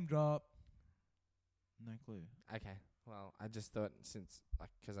 name drop. No clue. Okay. Well, I just thought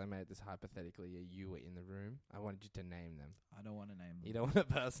because I made this hypothetically, you were in the room, I wanted you to name them. I don't want to name them. You don't want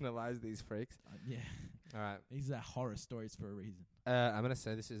to personalize these freaks. Yeah. All right. These are horror stories for a reason. I'm going to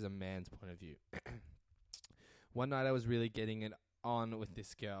say this is a man's point of view. One night I was really getting it on with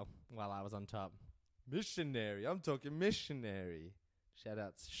this girl while I was on top. Missionary. I'm talking missionary. Shout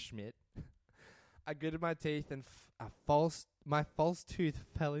out Schmidt. I gritted my teeth and my false tooth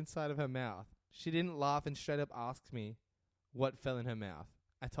fell inside of her mouth. She didn't laugh and straight up asked me what fell in her mouth.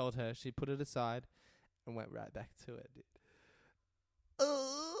 I told her. She put it aside and went right back to it, dude.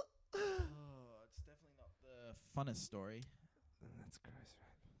 Oh, it's definitely not the funnest story. That's gross, right?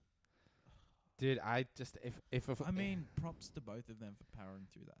 Dude, I just if I mean, props to both of them for powering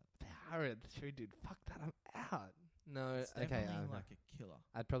through that. powering through, dude. Fuck that, I'm out. No, It's okay, definitely no. like a killer.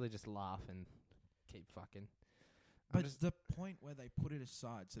 I'd probably just laugh and keep fucking. But the point where they put it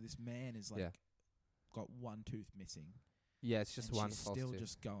aside, so this man is like Yeah. got one tooth missing. Yeah, it's just and one she's false still tooth.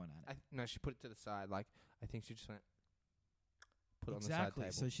 just going at it. No, she put it to the side. Like I think she just went. Put it on the Exactly.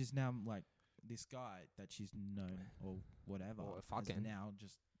 side So table. she's now like this guy that she's known or whatever Or is fucking. now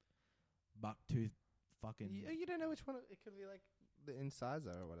just buck tooth fucking. You don't know which one. It could be like the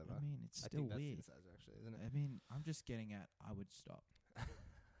incisor or whatever. I mean, it's I still think that's the weird. incisor, actually, isn't it? I mean, I'm just getting at. I would stop.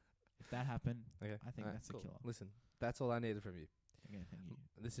 If that happened, Okay, I think alright, that's cool. a killer. Listen, that's all I needed from you. Okay, thank you.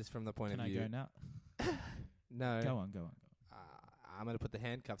 This is from the point Can of I view. go now? No. Go on, go on. I'm gonna put the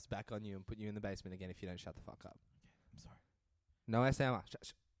handcuffs back on you and put you in the basement again if you don't shut the fuck up. I'm sorry. No SMR.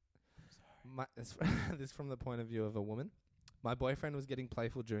 I'm sorry. This is from the point of view of a woman. My boyfriend was getting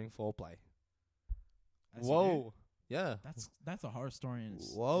playful during foreplay. As you do. Whoa. Yeah. That's a horror story in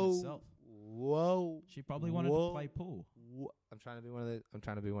Whoa. itself. Whoa. She probably wanted Whoa. to play pool. I'm trying to be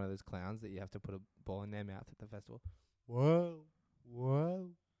one of those clowns that you have to put a ball in their mouth at the festival. Whoa. Whoa.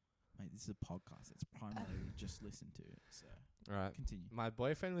 Mate, this is a podcast. It's primarily just listen to. So All right. continue. My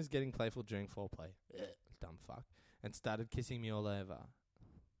boyfriend was getting playful during foreplay. Dumb fuck. And started kissing me all over.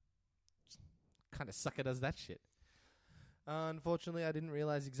 Kind of sucker does that shit. Unfortunately, I didn't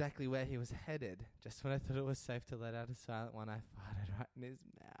realize exactly where he was headed. Just when I thought it was safe to let out a silent one, I farted right in his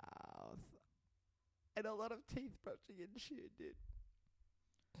mouth. And a lot of teeth brushing and shit, dude.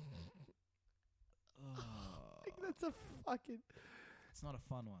 Like, that's a fucking... It's not a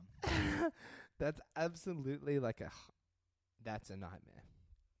fun one. That's absolutely like that's a nightmare.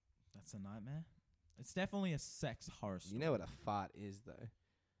 That's a nightmare. It's definitely a sex horror story. You know what a fart is, though?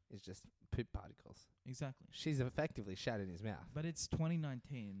 It's just poop particles. Exactly. She's effectively shat in his mouth. But it's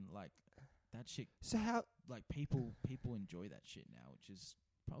 2019. Like that shit. So how... Like people enjoy that shit now, which is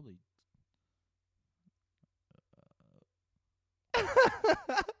probably.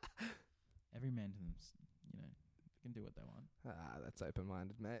 Every man to them, can do what they want. That's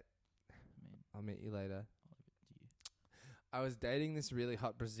open-minded, mate. I mean, I'll meet you later. I'll leave it to you. I was dating this really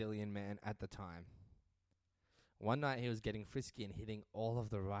hot Brazilian man at the time. One night he was getting frisky and hitting all of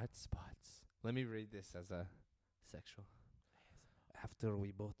the right spots. Let me read this as a sexual. After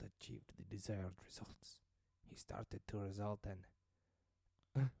we both achieved the desired results, he started to result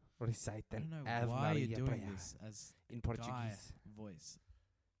and recite I an don't know Ave why Maria you're doing prayer this as in guy Portuguese. voice.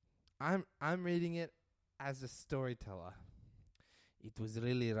 I'm reading it as a storyteller. It was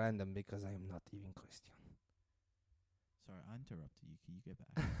really random because I am not even Christian. Sorry, I interrupted you. Can you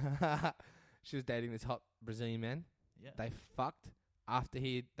go back? She was dating this hot Brazilian man. Yeah. They fucked. After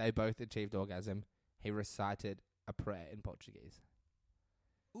they both achieved orgasm, he recited a prayer in Portuguese.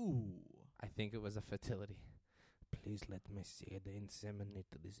 Ooh. I think it was a fertility. Please let me see the inseminate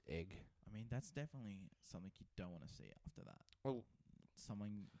this egg. I mean, that's definitely something you don't want to see after that. Oh.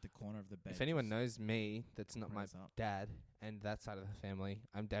 Someone, the corner of the bed. If anyone just knows me, that's not my prays up. dad and that side of the family,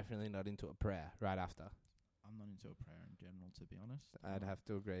 I'm definitely not into a prayer right after. I'm not into a prayer in general, to be honest. I'd have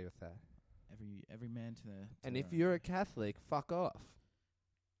to agree with that. Every man to their. And if you're a Catholic, fuck off.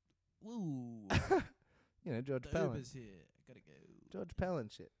 Woo, You know, George the Pellin. Uber's here. Gotta go. George Pellin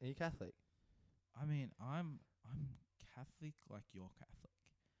shit. Are you Catholic? I mean, I'm Catholic like you're Catholic.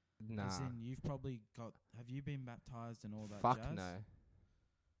 Nah. As in, you've probably got. Have you been baptized and all that? Fuck jazz? no.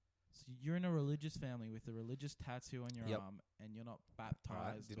 So you're in a religious family with a religious tattoo on your Yep. arm, and you're not Alright,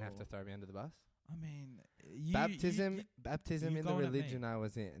 baptized. didn't have to throw me under the bus. I mean, Baptism you in the going at me. religion I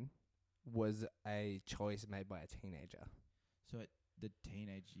was in was a choice made by a teenager. So at the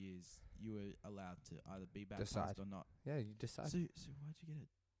teenage years, you were allowed to either be baptized Decide. or not. Yeah, you decide. So why'd you get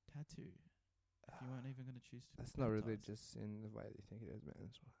a tattoo if you weren't even going to choose to? That's be not baptized? religious in the way that you think it is, man.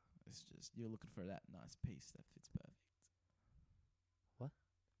 That's why. It's just you're looking for that nice piece that fits perfect.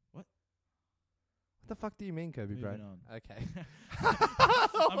 What the fuck do you mean, Kobe, bro? Moving on. Okay.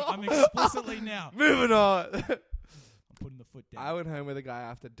 I'm explicitly now. Moving on. I'm putting the foot down. I went home with a guy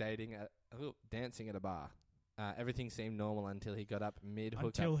after dancing at a bar. Everything seemed normal until he got up mid-hookup.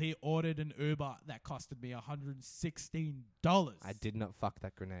 Until he ordered an Uber that costed me $116. I did not fuck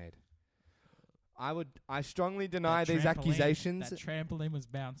that grenade. I strongly deny That these trampoline- accusations. That trampoline was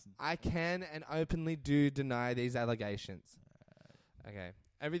bouncing. I can and openly do deny these allegations. Okay.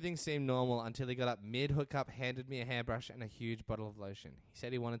 Everything seemed normal until he got up mid-hookup, handed me a hairbrush and a huge bottle of lotion. He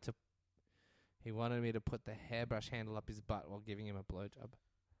said he wanted me to put the hairbrush handle up his butt while giving him a blowjob.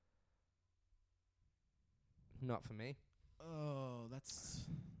 Not for me. Oh, that's...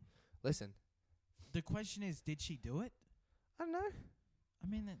 Listen, The question is, did she do it? I don't know. I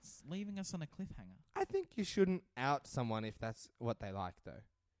mean, it's leaving us on a cliffhanger. I think you shouldn't out someone if that's what they like, though.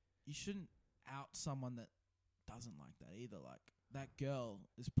 You shouldn't out someone that doesn't like that either. Like, that girl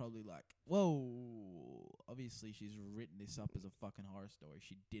is probably like, whoa, obviously she's written this up as a fucking horror story.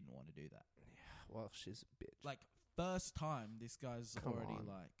 She didn't want to do that. Well, she's a bitch. Like, first time, this guy's Come already on.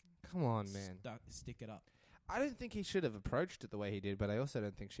 like, Come on, man. stick it up. I don't think he should have approached it the way he did, but I also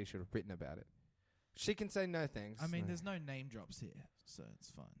don't think she should have written about it. She can say no thanks. I mean, there's no name drops here, so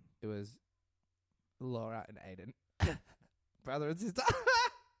it's fine. It was Laura and Aiden. Brother and sister.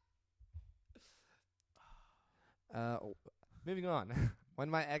 Moving on. When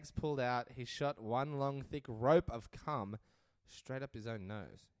my ex pulled out, he shot one long thick rope of cum straight up his own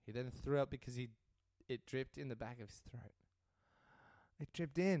nose. He then threw up because it dripped in the back of his throat. It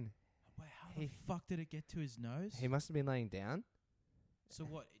dripped in. Wait, how the fuck did it get to his nose? He must have been laying down. So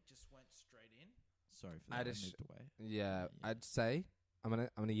what? It just went straight in? Sorry for I that. I just- moved away. Yeah, Yeah. I'd say I'm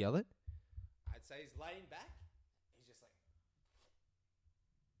gonna yell it. I'd say he's laying back. He's just like,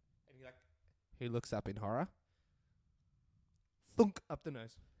 and he looks up in horror. Thunk up the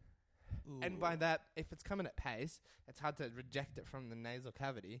nose. And by Ooh. that, if it's coming at pace, it's hard to reject it from the nasal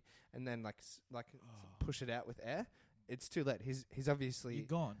cavity and then push it out with air. It's too late. He's obviously You're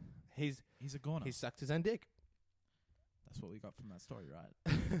gone. he's He's a goner. sucked his own dick. That's what we got from that story,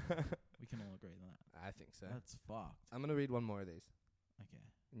 right? We can all agree on that. I think so. That's fucked. I'm gonna read one more of these, Okay.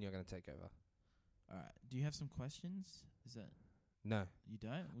 and you're gonna take over. All right. Do you have some questions? Is that No. you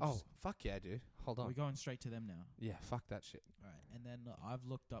don't? We'll Oh just- fuck yeah, dude. Hold on. we're going straight to them now. Yeah, fuck that shit. All right. And then I've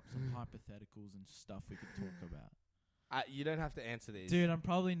looked up some hypotheticals and stuff we could talk about. You don't have to answer these. Dude, I'm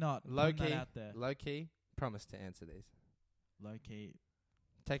probably not Low putting key. that out there. Low key, promise to answer these. Low key.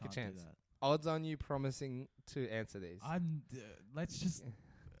 Take can't a do chance. that. Odds on you promising to answer these. Let's just.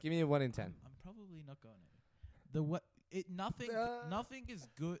 Give me a 1 in 10. I'm probably not going to. Nothing is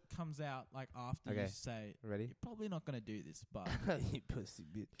good comes out like after you Okay. say Ready? you're probably not going to do this, but You pussy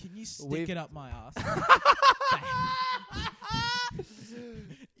bitch. can you stick We've- it up my ass?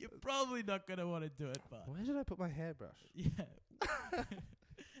 You're probably not going to want to do it, but Where did I put my hairbrush? yeah.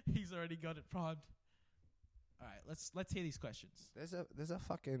 He's already got it primed. All right, let's hear these questions. There's a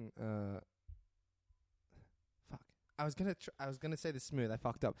fucking fuck. I was gonna say this smooth. I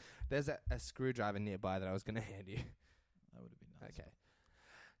fucked up. There's a screwdriver nearby that I was gonna hand you. That would have been nice. Okay.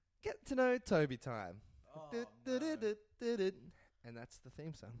 Get to know Toby time. Oh, Du-du-du-du-du-du. And that's the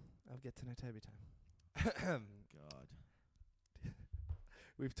theme song of Get to Know Toby time. God.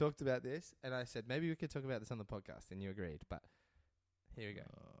 We've talked about this, and I said maybe we could talk about this on the podcast, and you agreed. But here we go.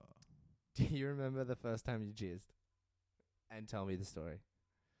 Do you remember the first time you jizzed? And tell me the story.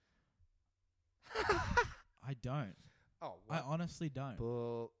 I don't. Oh, I honestly don't.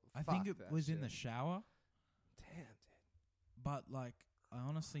 Bull. I think fuck it that was in shit. the shower, Damn, dude. but like I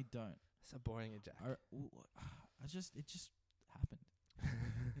honestly don't. So boring, Jack. It just happened.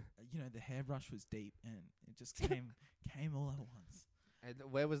 You know, the hairbrush was deep and it just came all at once. And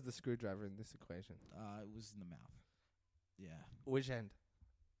where was the screwdriver in this equation? It was in the mouth. Yeah, Which end?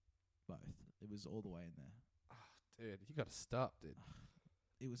 both. It was all the way in there. Dude, you gotta stop, dude.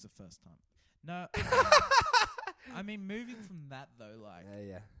 It was the first time. No, I mean, moving from that though, like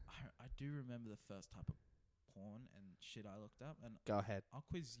Yeah. I do remember the first type of porn and shit I looked up, and Go ahead. I'll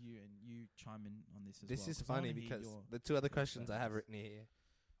quiz you and you chime in on this as well. This is 'cause I funny wanna hear because your- the two other questions I have perspectives. written here.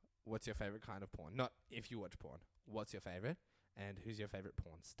 What's your favorite kind of porn? Not if you watch porn. What's your favorite? And who's your favorite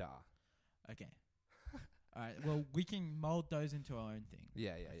porn star? Okay. All right. Well, we can mold those into our own thing.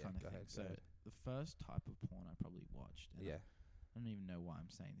 Yeah. Kind of Go thing. ahead. So the first type of porn I probably watched. And Yeah. I don't even know why I'm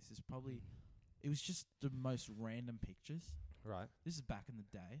saying this. Is probably it was just the most random pictures. Right. This is back in the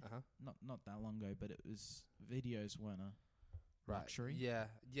day, Uh-huh. not that long ago, but it was videos weren't a Right. luxury. Yeah.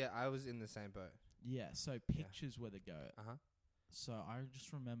 I was in the same boat. Yeah, so pictures were the go. Uh-huh. So I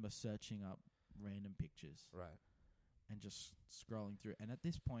just remember searching up random pictures Right. and just scrolling through. And at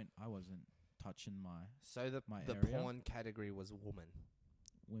this point, I wasn't touching my So the My the area? porn category was woman.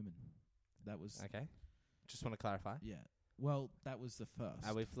 women. That was Okay. Just want to clarify. yeah. Well, that was the first.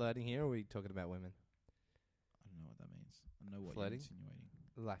 Are we flirting here or are we talking about women? I don't know what that means. I know what Flirting? you're insinuating.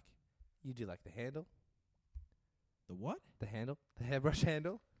 Like, you do like the handle? The what? The handle? The hairbrush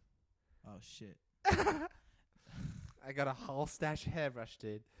handle? Oh shit. I got a whole stash of hairbrush,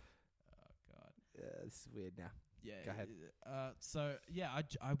 dude. Oh god. This is weird now. Yeah. Go ahead. So yeah,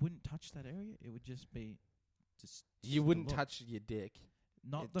 I wouldn't touch that area. It would just be just You a wouldn't look. touch your dick.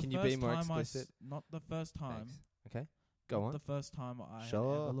 Not the Can first you be more time explicit? not the first time. Thanks. Okay. Go not on. The first time I had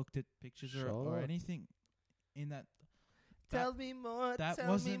Sure. ever looked at pictures or Sure. anything in that. Tell me more. That tell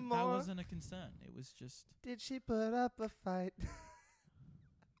me wasn't more. that wasn't a concern. It was just Did she put up a fight?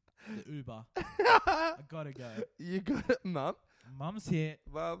 the Uber. I gotta go. You got it, Mum? Mum's here.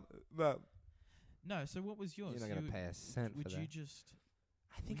 Mum. No, so what was yours? You're not going to pay a cent Would for you that. just...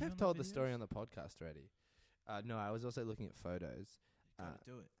 I think were you I've on the told the story videos? on the podcast already. No, I was also looking at photos. Gotta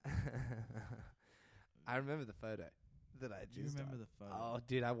do it. I remember the photo that I Do you just remember the photo? Oh,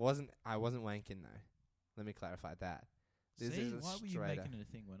 dude, I wasn't wanking though. Let me clarify that. This See, is a why were you straight making it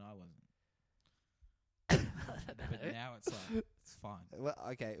a thing when I wasn't? But now it's like, it's fine. Well,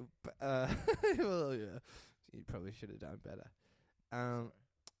 okay, but, well, yeah, you probably should have done better.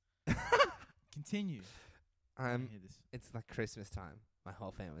 Continue. I I'm. hear this. It's like Christmas time. My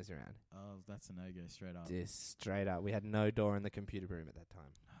whole family's around. Oh, that's a no-go straight up. Just straight up. We had no door in the computer room at that time.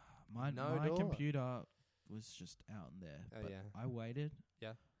 My No door. computer was just out in there. Oh, but yeah. I waited.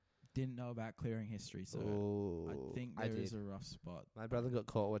 Yeah. Didn't know about clearing history, so Ooh, I think I there is did. a rough spot. My brother got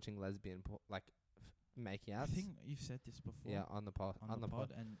caught watching lesbian making I outs. think you've said this before. Yeah, on the pod. on the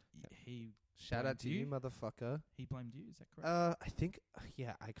pod, and Yep. he Shout out blamed to you, you? motherfucker. he blamed you. Is that correct? I think,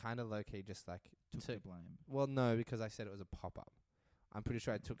 yeah, I kind of low key just like Took took. the blame. Well, no, because I said it was a pop up. I'm pretty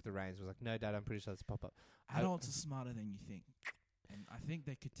sure I took the reins. Was like, no, Dad, I'm pretty sure it's a pop up. Adults are smarter than you think, and I think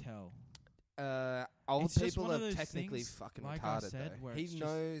they could tell. Old It's just people one of are those technically things, fucking like I retarded said, though. where He it's just-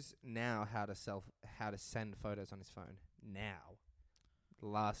 knows now how to send photos on his phone. Now,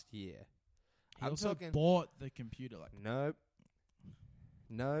 last year. He I'm also talking- bought the computer. Like, Nope.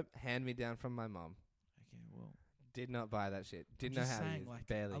 Hand me down from my mom. okay, well, Did not buy that shit. Didn't I'm know just how to saying, use it. like,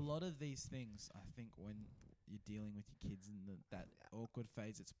 Barely. a lot of these things, I think, when you're dealing with your kids in that awkward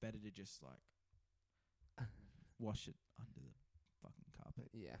phase, it's better to just like wash it under the fucking carpet.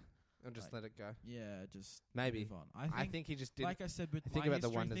 Yeah. Or just Like, let it go. Yeah, just Maybe. move on. I think he just didn't. like I said, with I think my about the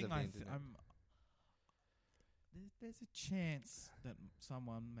history wonders thing, of the internet. there's a chance that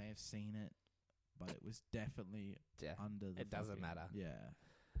someone may have seen it, but it was definitely Yeah. under the. It doesn't fucking- matter. Yeah,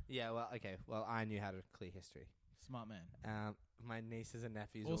 Yeah, well, okay. Well, I knew how to clear history. smart man. My nieces and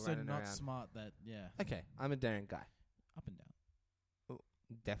nephews were Also, running not around. smart. That Okay, I'm a daring guy. up and down.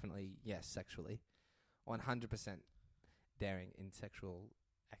 Definitely, yes, sexually. 100% daring in sexual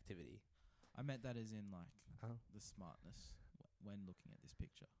activity. I meant that as in like Oh. the smartness when looking at this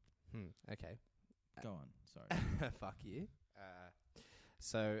picture. Okay. Go on. Sorry. Fuck you.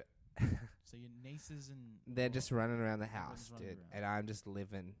 So So your nieces and they're what? just running around the Everyone's house, running dude, around. and I'm just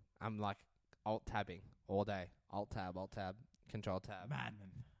living. I'm like alt tabbing all day. Alt tab, control tab.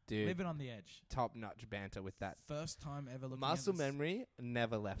 madman, Dude, living on the edge. top notch banter with that. First time ever looking Muscle at this. memory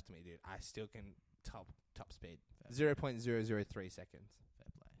never left me, dude. I still can top speed. Fair 0.003 seconds. Fair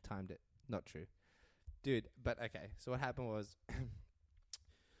play. Timed it. Not true. Dude, but okay. So what happened was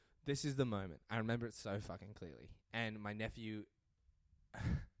this is the moment. I remember it so fucking clearly. And my nephew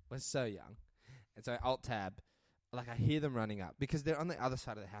was so young. And so alt tab, like I hear them running up because they're on the other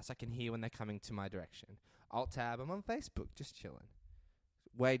side of the house. I can hear when they're coming to my direction. Alt tab, I'm on Facebook, just chilling.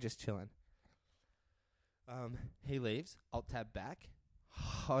 Just chilling. He leaves, alt tab back.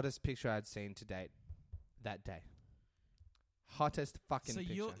 Hottest picture I'd seen to date that day. Hottest fucking So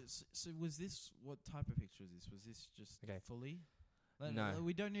picture. so was this, what type of picture was this? Was this just Okay. fully? No.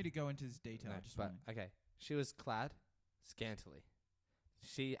 We don't need to go into this detail. No, I just but wanna- okay. She was clad scantily.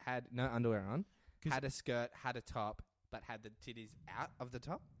 She had no underwear on, 'Cause- had a skirt, had a top, but had the titties out of the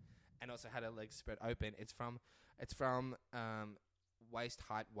top, and also had her legs spread open. It's from waist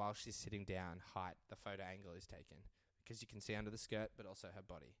height while she's sitting down height. The photo angle is taken because you can see under the skirt, but also her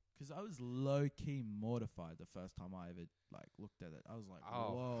body. 'Cause I was low key mortified the first time I ever like looked at it. I was like,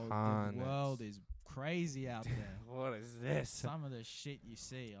 Oh, "Whoa, hundreds. the world is crazy out there." What is this? Some of the shit you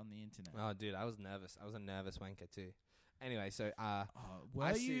see on the internet. Oh, dude, I was nervous. I was a nervous wanker too. Anyway, so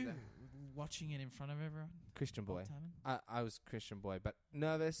Were see you that. watching it in front of everyone? Christian boy. Alt-tabbing? I was Christian boy, but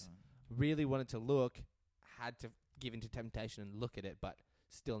nervous. Go on. Really wanted to look, had to give into temptation and look at it, but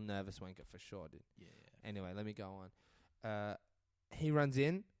still nervous wanker for sure, dude. Yeah. Anyway, let me go on. He runs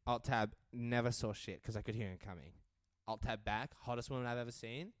in, alt tab, never saw shit because I could hear him coming. Alt tab back, hottest woman I've ever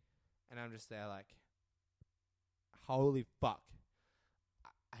seen, and I'm just there like, holy fuck.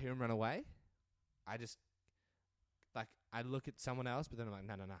 I hear him run away. I just, like, I look at someone else, but then I'm like,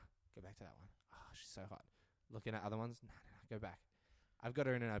 no, go back to that one. Oh, she's so hot. Looking at other ones, no, go back. I've got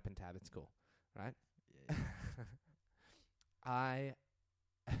her in an open tab, it's cool, right? Yeah. I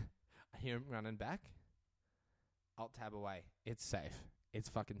hear him running back. Alt tab away. It's safe. It's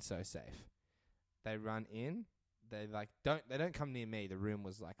fucking so safe. They run in. They like they don't come near me. The room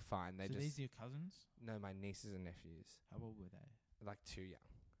was like fine. They So just these are your cousins? no, my nieces and nephews. How old were they? Like too young.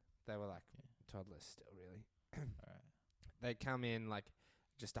 They were like Yeah. toddlers still, really. Alright. They come in like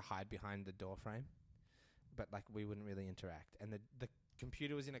just to hide behind the door frame, but like we wouldn't really interact. And the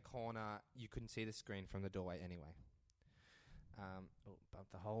computer was in a corner. You couldn't see the screen from the doorway anyway.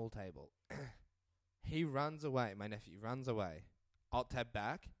 Bumped the whole table. He runs away. My nephew runs away. Alt-tab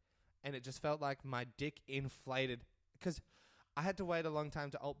back. And it just felt like my dick inflated. Because I had to wait a long time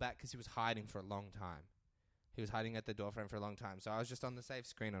to alt back because he was hiding for a long time. He was hiding at the doorframe for a long time. So I was just on the save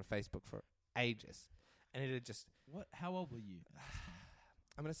screen on Facebook for ages. And it had just... What? How old were you?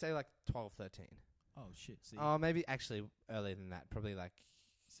 I'm going to say like 12, 13. Oh, shit. See, Oh, maybe actually earlier than that. Probably like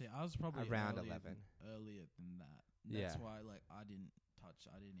I was probably around earlier 11. Earlier than that. Yeah. That's why, like, I didn't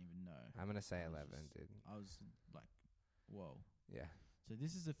even know. I'm going to say I was 11, just- dude. I was like, whoa. Yeah. So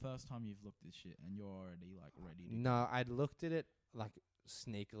this is the first time you've looked at this shit, and you're already like ready to. No, I'd looked at it like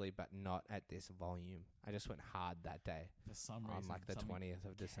sneakily, but not at this volume. I just went hard that day For some reason, on like the something 20th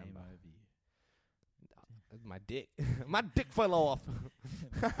of came December. over you. My dick. My dick fell off.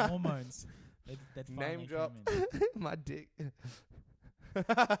 Hormones. That Name finally drop. came in. My dick.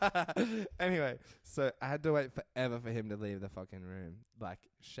 Anyway, so I had to wait forever for him to leave the fucking room. Like,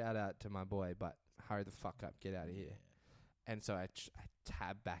 shout out to my boy, but hurry the fuck up, get out of here. And so I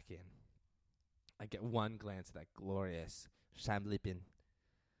tab back in. I get one glance at that glorious Schamlippen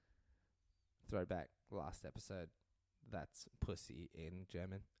throwback last episode. That's pussy in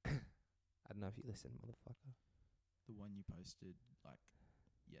German. I don't know if you listen, motherfucker. The one you posted like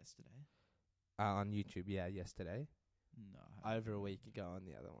yesterday. On YouTube, yeah, yesterday. No, I haven't. Over a week ago on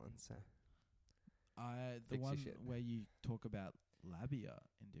the other one, so. The Fix your one shit. where you talk about labia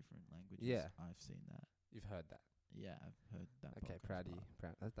in different languages. Yeah. I've seen that. You've heard that. Yeah, I've heard that. Okay, podcast proud of you.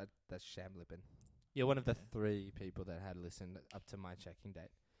 part. Proud. That's Schamlippen. You're one of the Yeah. 3 people that had listened up to my checking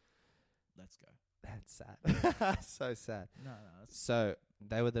date. Let's go. That's sad. So sad. No, that's So,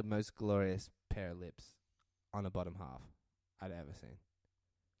 they were the most glorious pair of lips on a bottom half I'd ever seen.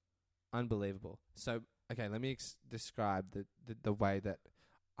 Unbelievable. So, okay, let me describe the way that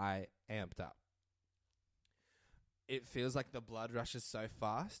I amped up. It feels like the blood rushes so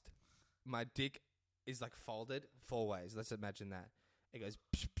fast. My dick is like folded 4 ways. Let's imagine that. It goes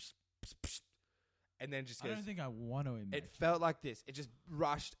psh, psh, psh, psh, and then just I goes. don't think I want to imagine. It felt like this. It just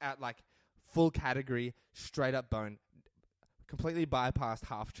rushed at like full category, straight up bone, completely bypassed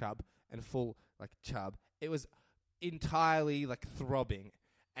half chub and full like chub. It was entirely like throbbing.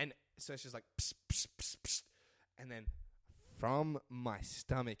 And so it's just like pss, pss, pss, pss. And then from my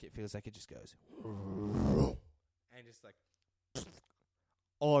stomach, it feels like it just goes and just like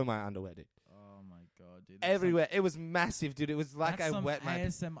all in my underwear, dude. Oh my god, dude! That's Everywhere. It was massive, dude. It was like that's I some wet my.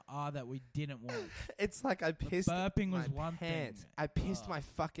 ASMR that we didn't want. It's like I pissed. burping was my one pants. thing. I pissed Ugh. my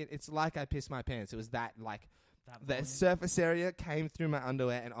fucking. It's like I pissed my pants. It was that like That the volume. surface area came through my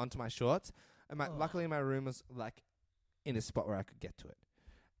underwear and onto my shorts. And Ugh. luckily my room was like in a spot where I could get to it,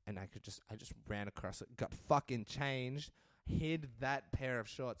 and I just ran across it, got fucking changed, hid that pair of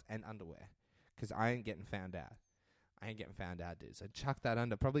shorts and underwear, 'cause I ain't getting found out. I ain't getting found out, dude. So chucked that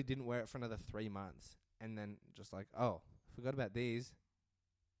under. Probably didn't wear it for another 3 months, and then just like, oh, forgot about these.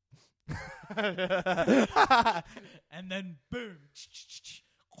 And then boom,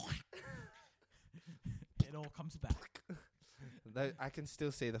 it all comes back. I can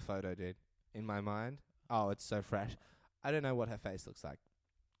still see the photo, dude, in my mind. Oh, it's so fresh. I don't know what her face looks like.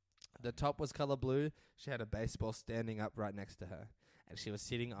 The top was color blue. She had a baseball standing up right next to her, and she was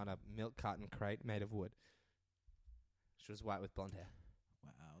sitting on a milk carton crate made of wood. She was white with blonde hair.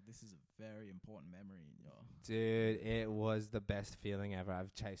 Wow, this is a very important memory in your. Dude, it was the best feeling ever.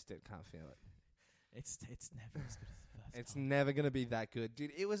 I've chased it, can't feel it. It's never as good as the first. It's time. never going to be that good.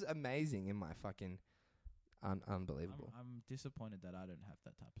 Dude, it was amazing in my fucking... unbelievable. I'm disappointed that I don't have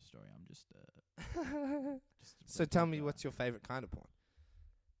that type of story. I'm just just. a So tell regular me, guy. what's your favorite kind of porn?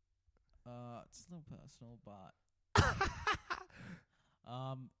 It's a little personal, but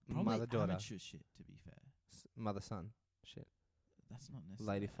probably Mother-daughter. amateur shit. To be fair, Mother-son shit. that's not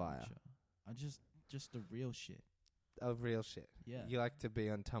necessarily Lady Fire. amateur. I just the real shit. Of real shit. Yeah. You like to be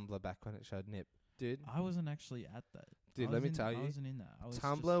on Tumblr back when it showed nip. Dude, I wasn't actually at that. Dude, I let was me in- tell I you, wasn't in that. I was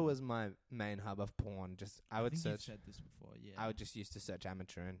Tumblr just, was my main hub of porn. Just I would think you've search. said this before. Yeah. I would just used to search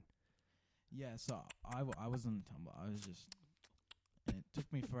amateur and Yeah. So I was on Tumblr. I was just. And it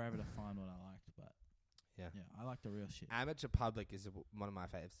took me forever to find what I liked, but yeah. yeah, I like the real shit. Amateur public is one of my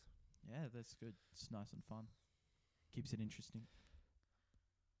faves. Yeah, that's good. It's nice and fun. Keeps it interesting.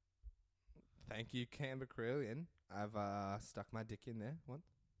 Thank you, Canberra Carillion. I've stuck my dick in there once.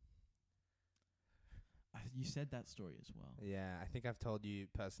 You said that story as well. Yeah, I think I've told you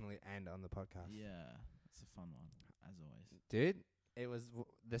personally and on the podcast. Yeah, it's a fun one, as always. Dude, it was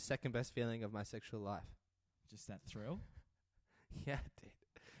the second best feeling of my sexual life. Just that thrill. Yeah, dude.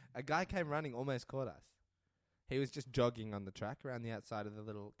 A guy came running, almost caught us. He was just jogging on the track around the outside of the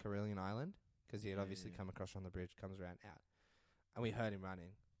little Carillion Island because he had Yeah, obviously yeah. come across on the bridge, comes around out. And we heard him running.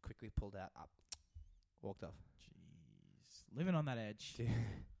 Quickly pulled out, up, walked off. Jeez. Living on that edge.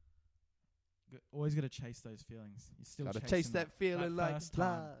 Always got to chase those feelings. You're still Gotta chasing chase that feeling like first blah.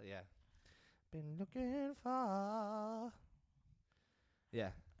 time. Yeah. Been looking for. Yeah.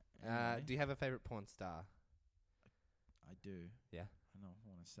 Anyway, Do you have a favorite porn star? I do. Yeah. I don't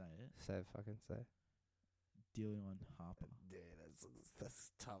want to say it. Say. Dillion Harper. Dude,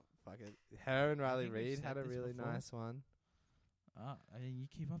 that's tough. Fucking. Her and Riley think we've Reid said had a this really before. nice one. I mean, you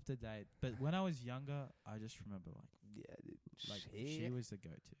keep up to date. But when I was younger, I just remember Yeah, dude. like she was the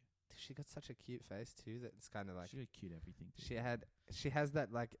go-to. She got such a cute face too. That it's kind of like She got cute everything. Too. she has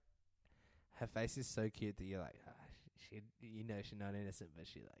that like. Her face is so cute that you're like, she you know she's not innocent, but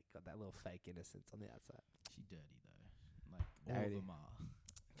she like got that little fake innocence on the outside. She dirty though. Like all Dirty. of them are.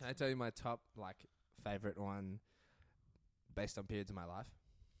 Can I tell you my top like favorite one, based on periods of my life?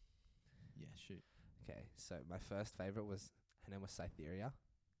 Yeah, shoot. Okay, so my first favorite was her name was Cytherea.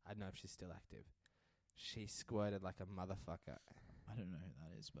 I don't know if she's still active. She squirted like a motherfucker. I don't know who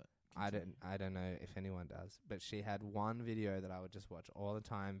that is, but I continue. don't know if anyone does, but she had one video that I would just watch all the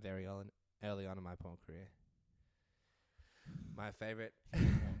time, early on in my porn career. My favorite,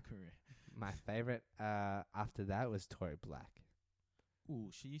 Porn career. my favorite after that was Tori Black. Ooh,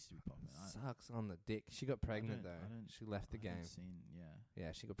 she used to be popping. Sucks on the dick. She got pregnant don't- I though. don't- She left the I haven't game. Seen, yeah,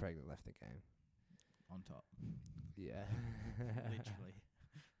 Yeah, she got pregnant, left the game. on top. Yeah, Literally.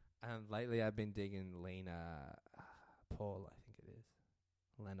 Lately I've been digging Lena Paul. I think it is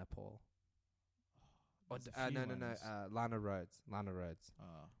Lena Paul. Or There's a few no, ones. Lana Rhodes. Lana Rhodes.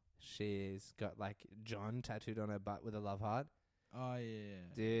 Oh. She's got like John tattooed on her butt with a love heart. Oh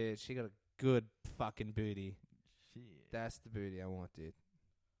yeah. Dude, she got a good fucking booty. Shit. That's the booty I want, dude.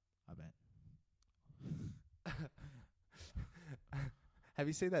 I bet. Have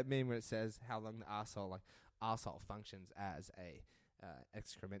you seen that meme where it says how long the arsehole functions as a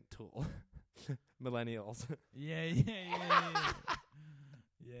excrement tool? Millennials. Yeah.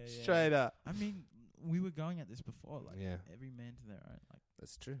 Yeah. Straight up. I mean, we were going at this before. Like, Yeah. every man to their own. Like,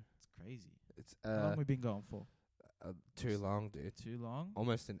 That's true. it's crazy. It's How long we been going for? too long, dude. Too long?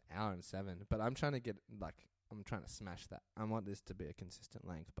 Almost an hour and 7. But I'm trying to I'm trying to smash that. I want this to be a consistent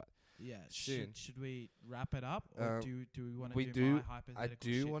length, but Yeah. soon. Should we wrap it up, or do we want we to do- my hypothetical I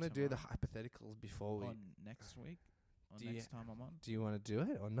do want to do the hypotheticals before we. on next week, or Do you- next time I'm on? Do you want to do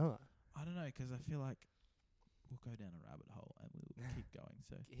it or not? I don't know, 'cause I feel like we'll go down a rabbit hole and we'll keep going.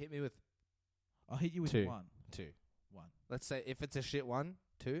 So Hit me with I'll hit you with 2. one. 2. One. Let's say if it's a shit one,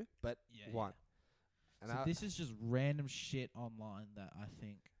 2, but Yeah. 1. And So I, this is just random shit online that I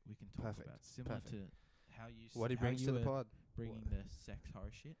think we can talk Perfect. about, similar Perfect. to how you what he how brings you to the were pod. bringing the sex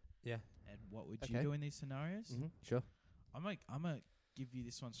horror shit, Yeah. and what would Okay. you do in these scenarios? Mm-hmm. Sure. I'm gonna give you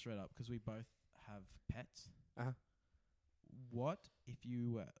this one straight up 'cause we both have pets. Uh-huh. What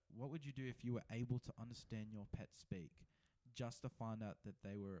would you do if you were able to understand your pet speak, just to find out that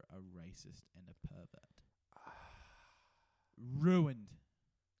they were a racist and a pervert? Ruined.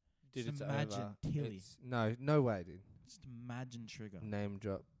 Dude, Just it's imagine over. Tilly. It's, no way, dude. Just imagine Trigger. Name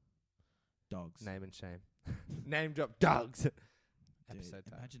drop. Dogs. Name and shame. Name drop dogs. Dude, Episode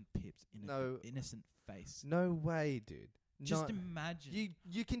title. imagine Pip's No. innocent face. No way, dude. Just Not- imagine.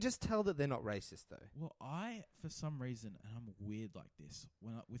 you can just tell that they're not racist though. Well, for some reason, and I'm weird like this,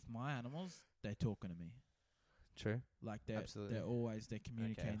 with my animals, they're talking to me. True. Like Absolutely. they're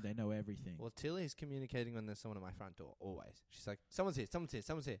communicating. They know everything. Well, Tilly's communicating when there's someone at my front door. Always. She's like, "Someone's here. Someone's here.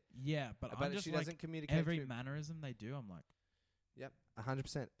 Someone's here." Yeah, but I'm just she like doesn't communicate. every through- mannerism they do, I'm like, Yep,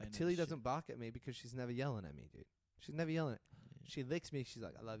 100%. They know Tilly the doesn't bark at me because she's never yelling at me, dude. She's never yelling at. She licks me. She's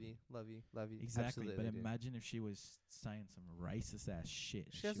like, "I love you, love you, love you." exactly. Absolutely, But dude. imagine if she was saying some racist ass shit.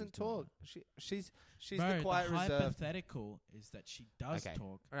 and She doesn't was doing talk. She's Bro, the quiet reserved. hypothetical is that she does Okay.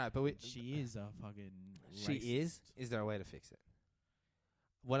 talk. All right, but we, She is a fucking. She racist. is. Is there a way to fix it?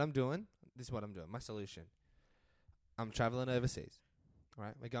 What I'm doing. This is what I'm doing. My solution. I'm traveling overseas. All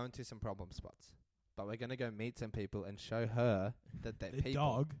right, we're going to some problem spots, but we're gonna go meet some people and show her that they're The people.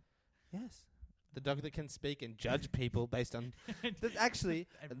 dog. Yes, the dog that can speak and judge people based on. That actually,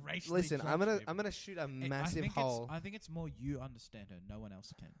 And racially listen. judge I'm people. gonna shoot a I massive think hole. I think it's more you understand her. No one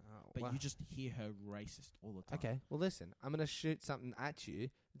else can. Oh, But wow. you just hear her racist all the time. Okay. Well, listen. I'm gonna shoot something at you.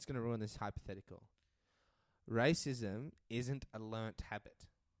 It's gonna ruin this hypothetical. Racism isn't a learnt habit.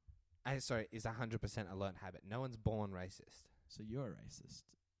 Is 100% a learnt habit. No one's born racist. So you're a racist.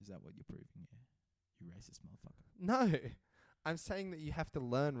 Is that what you're proving here? You racist motherfucker. No. I'm saying that you have to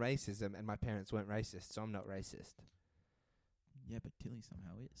learn racism, and my parents weren't racist, so I'm not racist. Yeah, but Tilly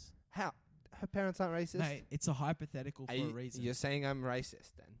somehow is. How? her parents aren't racist? Mate, it's a hypothetical for a reason. You're saying I'm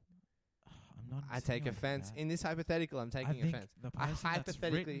racist then? I'm not. I take insinuating offense. that. In this hypothetical, I'm I taking think offense. the I person that's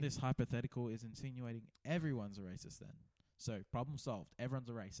hypothetically- written this hypothetical is insinuating everyone's a racist then. So, problem solved. Everyone's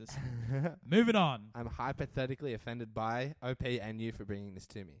a racist. Moving on. I'm hypothetically offended by OP and you for bringing this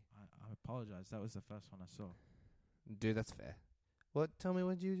to me. I apologize. That was the first one I saw. Dude, that's fair. Tell me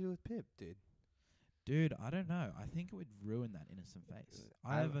what you do with Pip, dude. Dude, I don't know. I think it would ruin that innocent face.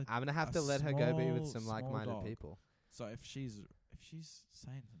 I'm gonna have a to let her go be with some small like-minded dog. people. So if she's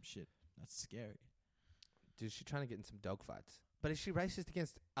saying some shit, that's scary. Dude, she's trying to get in some dog fights. But is she racist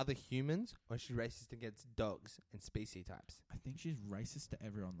against other humans, or is she racist against dogs and species types? I think she's racist to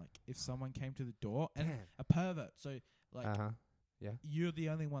everyone. Like if someone came to the door and Damn. a pervert, so like Yeah. you're the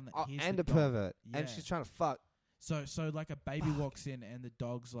only one that Oh, hears and the a dog. pervert. Yeah. And she's trying to fuck. So like a baby Fuck. walks in and the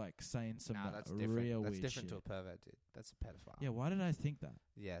dog's like saying some Nah, like, that's real different. That's weird different shit. to a pervert, dude. That's a pedophile. Yeah, why did I think that?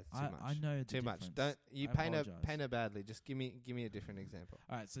 Yeah, it's too much. I know the Too much. difference. Don't you I paint her apologise. badly. Just give me a different example.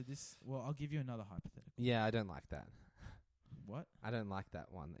 All right, so I'll give you another hypothetical. Yeah, I don't like that. What? I don't like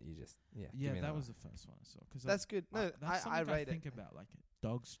that one that you just Yeah, give me that another was one. the first one I saw. Cause That's good. No, that's I something rate think it. about, like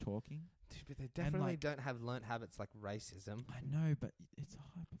dogs talking. Dude, but they definitely like- don't have learnt habits like racism. I know, but it's a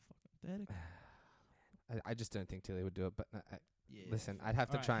hypothetical. I just don't think Tilly would do it. But Yeah. listen, I'd have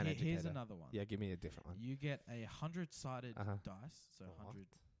to Alright, try and educate here's her. another one. Yeah, give me a different one. You get a 100-sided Uh-huh. dice, so What?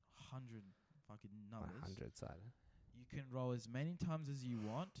 100 fucking numbers. 100-sided. You can roll as many times as you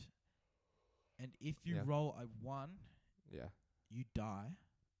want, and if you Yeah. roll a 1, Yeah. you die.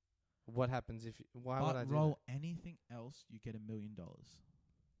 What happens if? Why would I But do roll anything else, you get $1 million. that?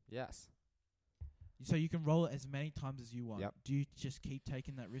 Yes. So you can roll it as many times as you want. Yep. Do you just keep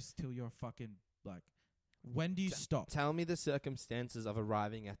taking that risk till you're fucking like? When do you stop? Tell me the circumstances of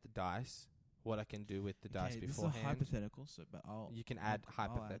arriving at the dice. What I can do with the dice Okay, this is a beforehand. hypothetical, so but You can add I'll add-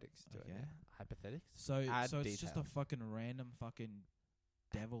 hypothetics to it. okay. Yeah. Hypothetics. So Add so it's just a details. fucking random fucking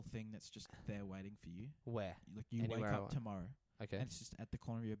devil thing that's just there waiting for you. Where? Like you wake Anywhere I up want. tomorrow Okay. and it's just at the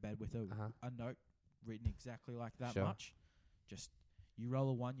corner of your bed with Uh-huh. a note written exactly like that Sure. much. Just you roll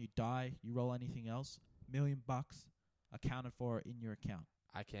a 1, you die. You roll anything else, $1 million accounted for in your account.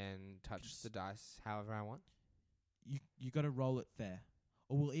 I can touch Just- the dice however I want. You got to roll it fair.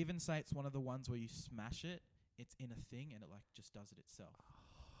 Or we'll even say it's one of the ones where you smash it, it's in a thing, and it like just does it itself.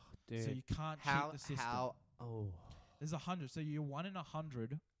 Dude. So you can't how? cheat the system. How? Oh. There's 100, so you're 1 in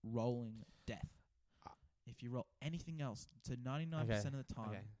 100 rolling death. Uh, If you roll anything else, so 99% of the time,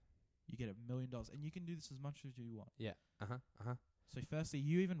 Okay. you get $1 million, and you can do this as much as you want. Yeah. Uh huh. Uh huh. So firstly,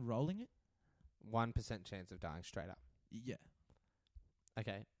 you even rolling it? 1% chance of dying straight up. Yeah.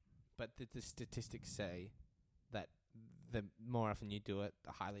 Okay. But the statistics say that the more often you do it,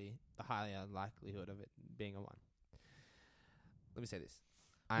 the higher likelihood of it being a 1. Let me say this.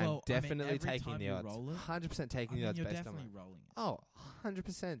 I'm Well, I mean, definitely every taking time the you odds. roll it, 100% I taking mean, the odds you're based on definitely my. rolling it. Oh,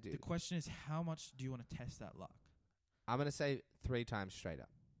 100%, dude. The question is, how much do you want to test that luck? I'm going to say 3 times straight up.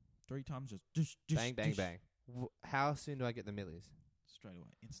 3 times, just Bang, bang, bang. How soon do I get the millies? straight away,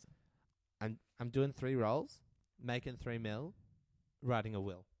 instant. I'm doing 3 rolls, making 3 mil, writing a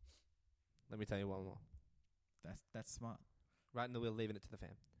will. Let me tell you one more. That's smart. Writing the will, leaving it to the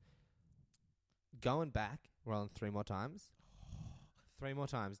fam. Going back, rolling 3 more times. 3 more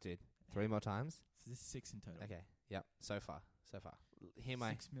times, dude. 3 more times. So this is 6 in total. Okay. Yep. So far. Hear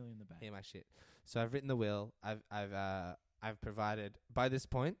my 6 million in the bank. hear my shit. So I've written the will. I've provided. By this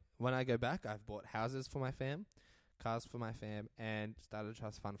point, when I go back, I've bought houses for my fam, cars for my fam, and started a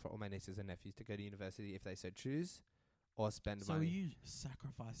trust fund for all my nieces and nephews to go to university if they so choose, or spend So are money. you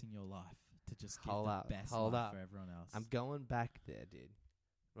sacrificing your life to just give Hold the up, best hold life up. for everyone else? I'm going back there, dude.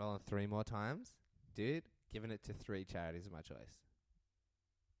 Rolling 3 more times, dude. Giving it to 3 charities of my choice.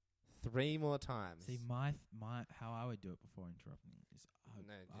 3 more times. See, my how I would do it before interrupting is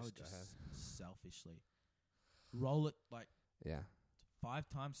No, I would just go just ahead. selfishly roll it like Yeah. 5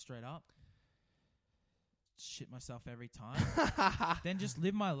 times straight up, shit myself every time, then just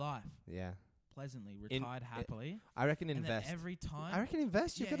live my life Yeah. pleasantly, In- retired happily, I reckon and invest. then every time. I reckon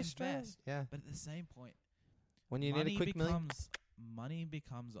invest. You Yeah, got to stress. invest. Yeah. But at the same point, When you need a quick million. money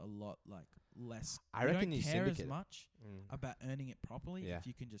becomes a lot like less. I you reckon don't you care as syndicate it. much Mm. about earning it properly Yeah. if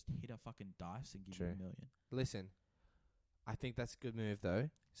you can just hit a fucking dice and give True. you $1 million. Listen, I think that's a good move though.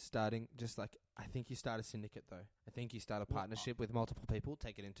 Starting just like I think you start a syndicate though. I think you start a Well, partnership with multiple people,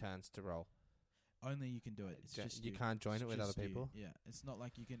 take it in turns to roll. Only you can do it. It's Ju- just you can't join It's it with other just you. people? Yeah, it's not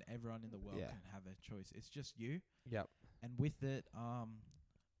like you can. Everyone in the world Yeah. can have a choice. It's just you. Yep. And with it,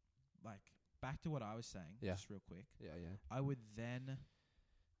 like back to what I was saying, Yeah. just real quick. Yeah, yeah. I would then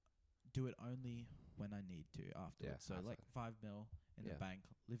do it only when I need to afterwards. Yeah, so I like see. 5 mil in Yeah. the bank,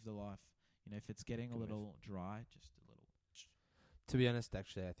 live the life. You know, if it's getting a Good move. little dry, just a little. To be honest,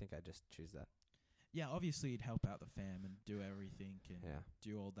 actually, I think I just choose that. Yeah, obviously you'd help out the fam and do everything and Yeah.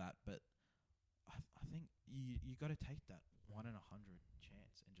 do all that, but I think you got to take that 1 in 100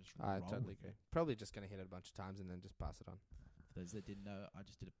 chance and just I roll totally with agree. it. Probably just going to hit it a bunch of times and then just pass it on. For those that didn't know, I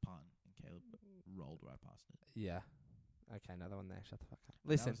just did a pun and Caleb rolled where I passed it. Yeah. Okay, another one there. Shut the fuck up. That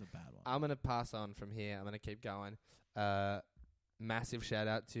Listen, was a bad one. I'm going to pass on from here. I'm going to keep going. Massive shout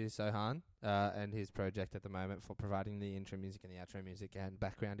out to Sohan and his project at the moment for providing the intro music and the outro music and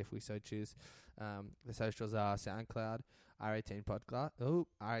background if we so choose. The socials are SoundCloud, R18 Podcast,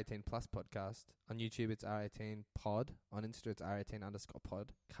 R18 Plus Podcast. On YouTube, it's R18 Pod. On Insta, it's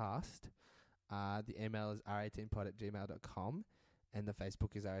R18_podcast. The email is r18pod@gmail.com. And the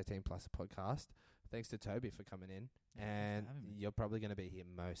Facebook is R18 Plus Podcast. Thanks to Toby for coming in. Yeah, thanks for And having me. you're probably going to be here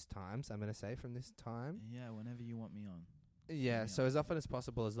most times, I'm going to say, from this time. Yeah, whenever you want me on. Yeah, Yeah. so as often as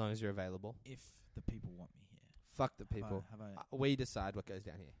possible, as long as you're available. If the people want me here. Fuck the people. Have I We decide what goes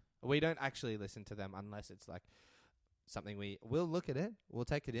down here. We don't actually listen to them unless it's like something we'll look at it, we'll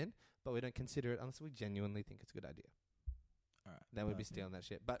take it in, but we don't consider it unless we genuinely think it's a good idea. all right. Then we'd be perfect. stealing that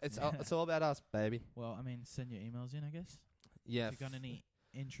shit. But it's all about us, baby. Well, I mean, send your emails in, I guess. Yeah. If you got any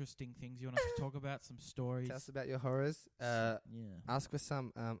interesting things you want us to talk about, some stories. Tell us about your horrors. Yeah. Ask for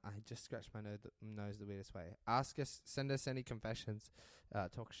some. I just scratched my nose the weirdest way. Send us any confessions.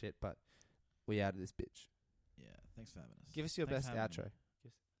 Talk shit, but we out of this bitch. Yeah. Thanks for having us. Give us your Thanks best for having outro. me.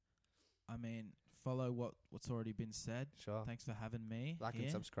 I mean, follow what's already been said. Sure. Thanks for having me. Like here.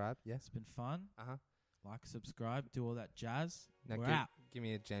 and subscribe. Yes. It's been fun. Uh-huh. Like, subscribe, do all that jazz. Now We're out. give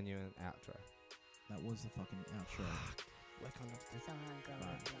me a genuine outro. That was the fucking outro. Work on it. Someone go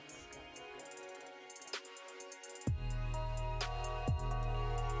Bye. with it.